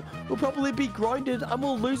trouble. We'll probably be grounded and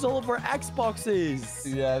we'll lose all of our Xboxes.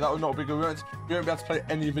 Yeah, that would not be good. We won't be able to play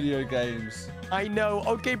any video games. I know.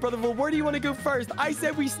 Okay, brother. Well, where do you want to go first? I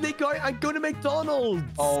said we sneak out and go to McDonald's.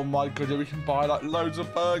 Oh, my goodness. We can buy, like, loads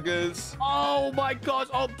of burgers. Oh, my gosh.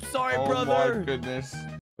 Oh, sorry, brother. Oh, my goodness.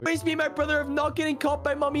 Raise me, my brother, of not getting caught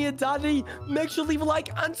by mommy and daddy. Make sure to leave a like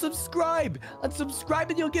and subscribe. And subscribe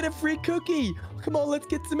and you'll get a free cookie. Come on, let's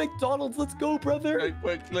get to McDonald's. Let's go, brother. Okay,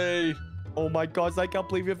 quickly. Oh my gosh, I can't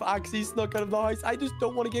believe we've actually snuck out of the house. I just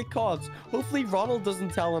don't want to get caught. Hopefully Ronald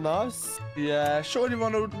doesn't tell on us. Yeah, surely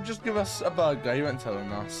Ronald will just give us a burger. He won't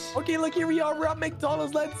telling us. Okay, look, here we are. We're at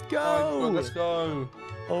McDonald's. Let's go. Right, well, let's go.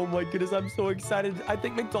 Oh my goodness, I'm so excited. I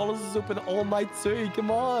think McDonald's is open all night too. Come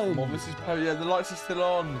on. Come on, this is yeah, the lights are still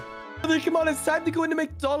on. Brother, come on, it's time to go into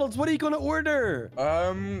McDonald's. What are you going to order?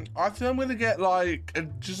 I think I'm gonna get like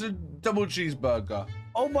just a double cheeseburger.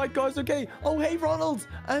 Oh my gosh, okay. Oh, hey, Ronald.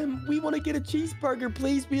 We want to get a cheeseburger,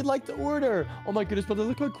 please. We'd like to order. Oh my goodness, brother,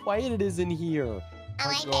 look how quiet it is in here. All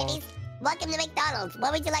right, babies. Welcome to McDonald's.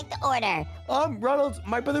 What would you like to order? Ronald,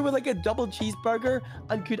 my brother would like a double cheeseburger.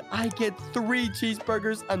 And could I get 3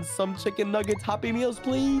 cheeseburgers and some chicken nuggets Happy Meals,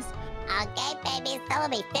 please? Okay, babies. That will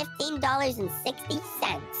be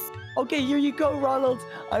 $15.60. Okay, here you go, Ronald.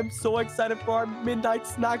 I'm so excited for our midnight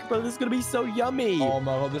snack, brother. This is going to be so yummy. Oh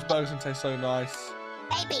my god, this burger's gonna taste so nice.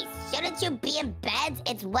 Babies, shouldn't you be in bed?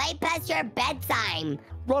 It's way past your bedtime.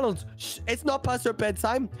 Ronald, shh, it's not past our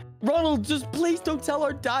bedtime. Ronald, just please don't tell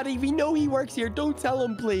our daddy. We know he works here. Don't tell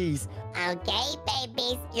him, please. Okay,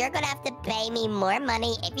 babies. You're gonna have to pay me more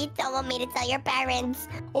money if you don't want me to tell your parents.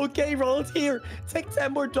 Okay, Ronald, here. Take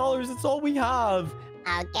 $10 more. It's all we have.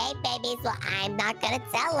 Okay, babies. Well, I'm not gonna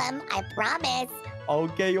tell them. I promise.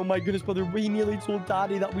 Okay, oh my goodness, brother. We nearly told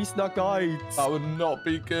daddy that we snuck out. That would not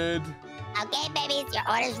be good. Okay, babies. Your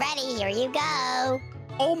order's ready. Here you go.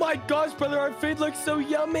 Oh my gosh, brother. Our food looks so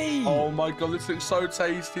yummy. Oh my god, this looks so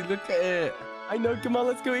tasty. Look at it. I know. Come on,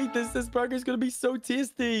 let's go eat this. This burger's going to be so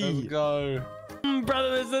tasty. Let's go.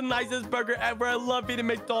 Brother, this is the nicest burger ever. I love eating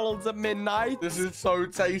McDonald's at midnight. This is so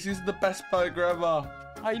tasty. This is the best burger ever.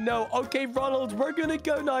 I know. Okay, Ronald, we're gonna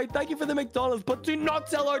go now. Thank you for the McDonald's, but do not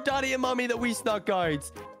tell our daddy and mommy that we snuck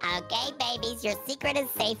out. Okay, babies, your secret is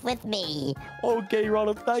safe with me. Okay,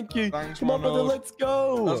 Ronald, thank you. Thanks, Come on, brother, Ronald. let's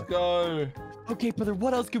go. Let's go. Okay, brother,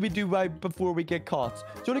 what else could we do right before we get caught? Do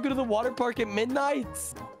you want to go to the water park at midnight?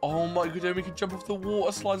 Oh my god, we can jump off the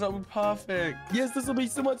water slides. That would be perfect. Yes, this will be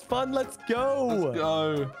so much fun. Let's go. Let's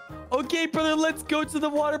go. Okay, brother, let's go to the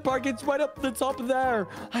water park. It's right up the top there.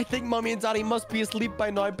 I think mommy and daddy must be asleep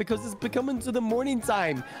by now because it's becoming to the morning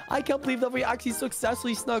time. I can't believe that we actually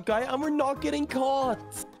successfully snuck out and we're not getting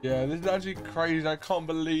caught. Yeah, this is actually crazy. I can't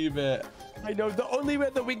believe it. I know. The only way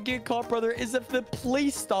that we can get caught, brother, is if the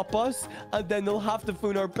police stop us and then they'll have to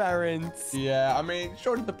phone our parents. Yeah, I mean,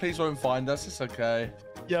 surely the police won't find us. It's okay.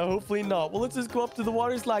 Yeah, hopefully not. Well, let's just go up to the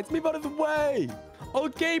water slides. Move out of the way.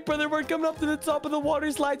 Okay, brother, we're coming up to the top of the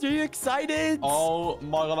water slides. Are you excited? Oh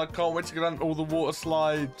my god, I can't wait to get on all the water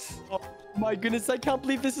slides. Oh my goodness, I can't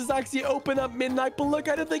believe this is actually open at midnight. But look,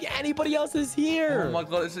 I don't think anybody else is here. Oh my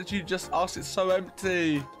god, it's literally just us. It's so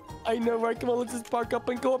empty. I know, right? Come on, let's just park up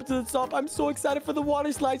and go up to the top. I'm so excited for the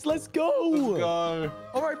water slides. Let's go. Let's go.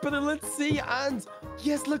 All right, brother, let's see. And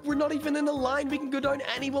yes, look, we're not even in a line. We can go down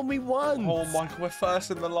anyone we want. Oh my god, we're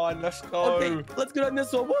first in the line. Let's go. Okay, let's go down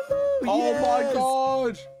this one. Woohoo! Oh my Yes!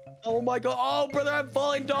 god. Oh my god. Oh, brother, I'm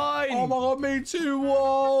falling down. Oh my god, me too.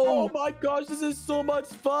 Whoa. Oh my gosh, this is so much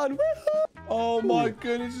fun. Woohoo! Oh my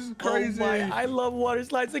goodness, this is crazy. Oh my, I love water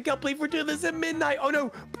slides. I can't believe we're doing this at midnight. Oh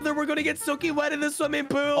no, brother, we're gonna get soaking wet in the swimming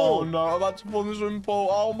pool. Oh no, I'm about to fall in the swimming pool.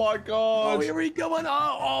 Oh my god. Oh, here we go.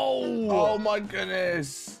 Oh my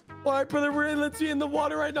goodness. All right, brother, we're literally in the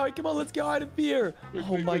water right now. Come on, let's get out of here.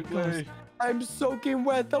 Oh my gosh, I'm soaking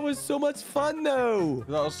wet. That was so much fun, though.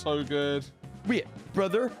 That was so good. Wait,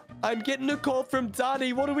 brother, I'm getting a call from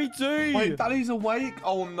Daddy. What do we do? Wait, Daddy's awake?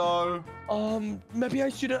 Oh no. Maybe I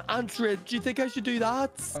shouldn't answer it. Do you think I should do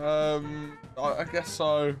that? I guess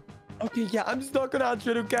so. Okay, yeah, I'm just not gonna answer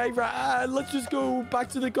it, okay? Right, let's just go back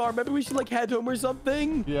to the car. Maybe we should, like, head home or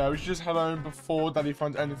something. Yeah, we should just head home before Daddy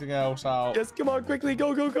finds anything else out. Yes, come on, quickly,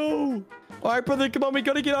 go, go, go. All right, brother, come on, we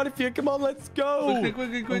gotta get out of here. Come on, let's go.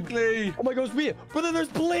 Quickly. Oh my gosh, wait, brother, there's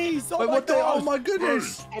police. Oh Wait, my what the? gosh. Oh my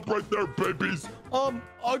goodness. Stop right there, babies.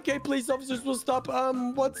 Okay, police officers will stop.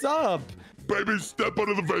 What's up? Babies, step out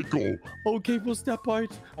of the vehicle. Okay, we'll step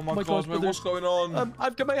out. Oh my gosh, gosh, man, brother. what's going on?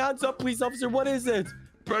 I've got my hands up, police officer. What is it?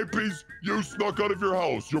 Babies, you snuck out of your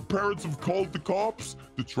house. Your parents have called the cops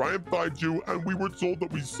to try and find you, and we were told that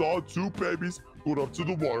we saw 2 babies going up to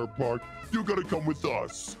the water park. You gotta come with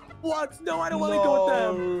us. What? No, I don't want to go with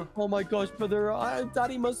them. Oh my gosh, brother.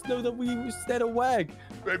 Daddy must know that we stayed awake.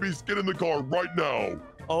 Babies, get in the car right now.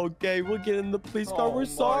 Okay, we'll get in the police car. We're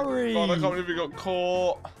sorry. God, I can't believe we got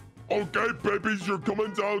caught. Okay, babies, you're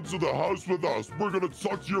coming down to the house with us. We're gonna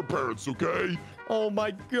talk to your parents, okay? Oh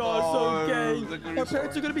my gosh, okay. Our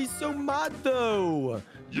parents are gonna be so mad though.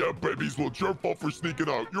 Yeah, babies, well, it's your fault for sneaking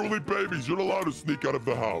out. You're only babies. You're not allowed to sneak out of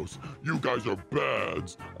the house. You guys are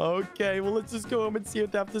bad. Okay, well, let's just go home and see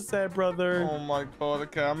what they have to say, brother. Oh my God,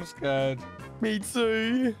 okay, I'm scared. Me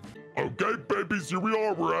too. Okay, babies, here we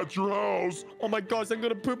are. We're at your house. Oh my gosh, I'm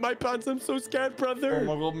gonna poop my pants. I'm so scared, brother.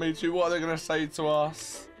 Oh my God, me too. What are they gonna say to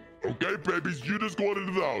us? Okay, babies, you just go on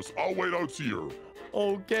into the house. I'll wait out here.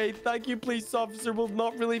 Okay, thank you, police officer. Well,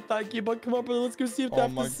 not really thank you, but come on, brother. Let's go see what they Oh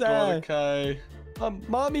have my to say. God, okay.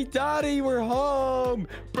 Mommy, Daddy, we're home.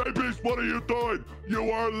 Babies, what are you doing?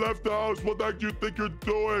 You are left the house. What the heck do you think you're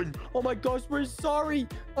doing? Oh my gosh, we're sorry.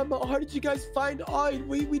 How did you guys find out?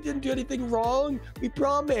 We didn't do anything wrong. We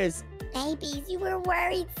promise. Babies, you were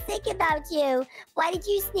worried sick about you. Why did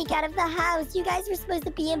you sneak out of the house? You guys were supposed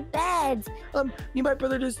to be in bed. Me and my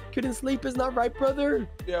brother just couldn't sleep. Isn't that right, brother?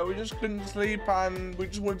 Yeah, we just couldn't sleep and we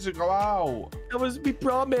just wanted to go out. We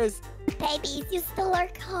promised. Babies, you stole our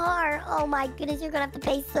car. Oh my goodness, you're gonna have to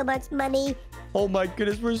pay so much money. Oh my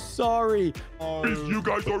goodness, we're sorry. Oh. You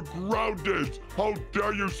guys are grounded. How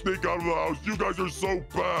dare you sneak out of the house? You guys are so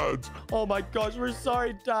bad. Oh my gosh, we're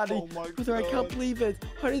sorry, Daddy. Oh my Brother, I can't God. believe it.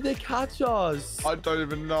 How did they catch us? I don't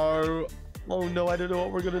even know. Oh no, I don't know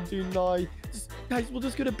what we're gonna do now. Guys, we'll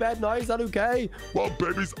just go to bed now. Is that okay? Well,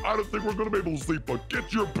 babies, I don't think we're going to be able to sleep, but get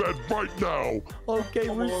to your bed right now. Okay,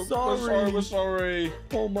 Oh, we're sorry. We're sorry.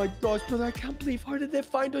 Oh my gosh, brother, I can't believe. How did they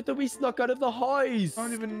find out that we snuck out of the house? I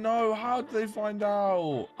don't even know. How did they find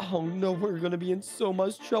out? Oh no, we're gonna be in so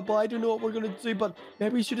much trouble. I don't know what we're gonna do, but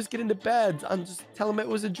maybe we should just get into bed and just tell them it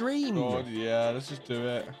was a dream. God, yeah, let's just do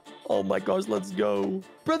it. Oh my gosh, let's go.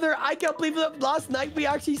 Brother, I can't believe that last night we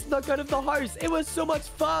actually snuck out of the house. It was so much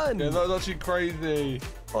fun. Yeah, that was actually crazy.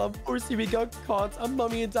 Well, unfortunately, we got caught, and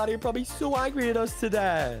Mommy and Daddy are probably so angry at us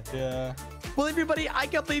today. Yeah. Well, everybody, I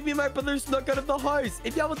can't believe me and my brother snuck out of the house.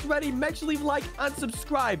 If y'all was ready, make sure to leave a like and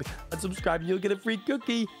subscribe. And subscribe, and you'll get a free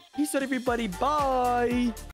cookie. Peace out, everybody. Bye.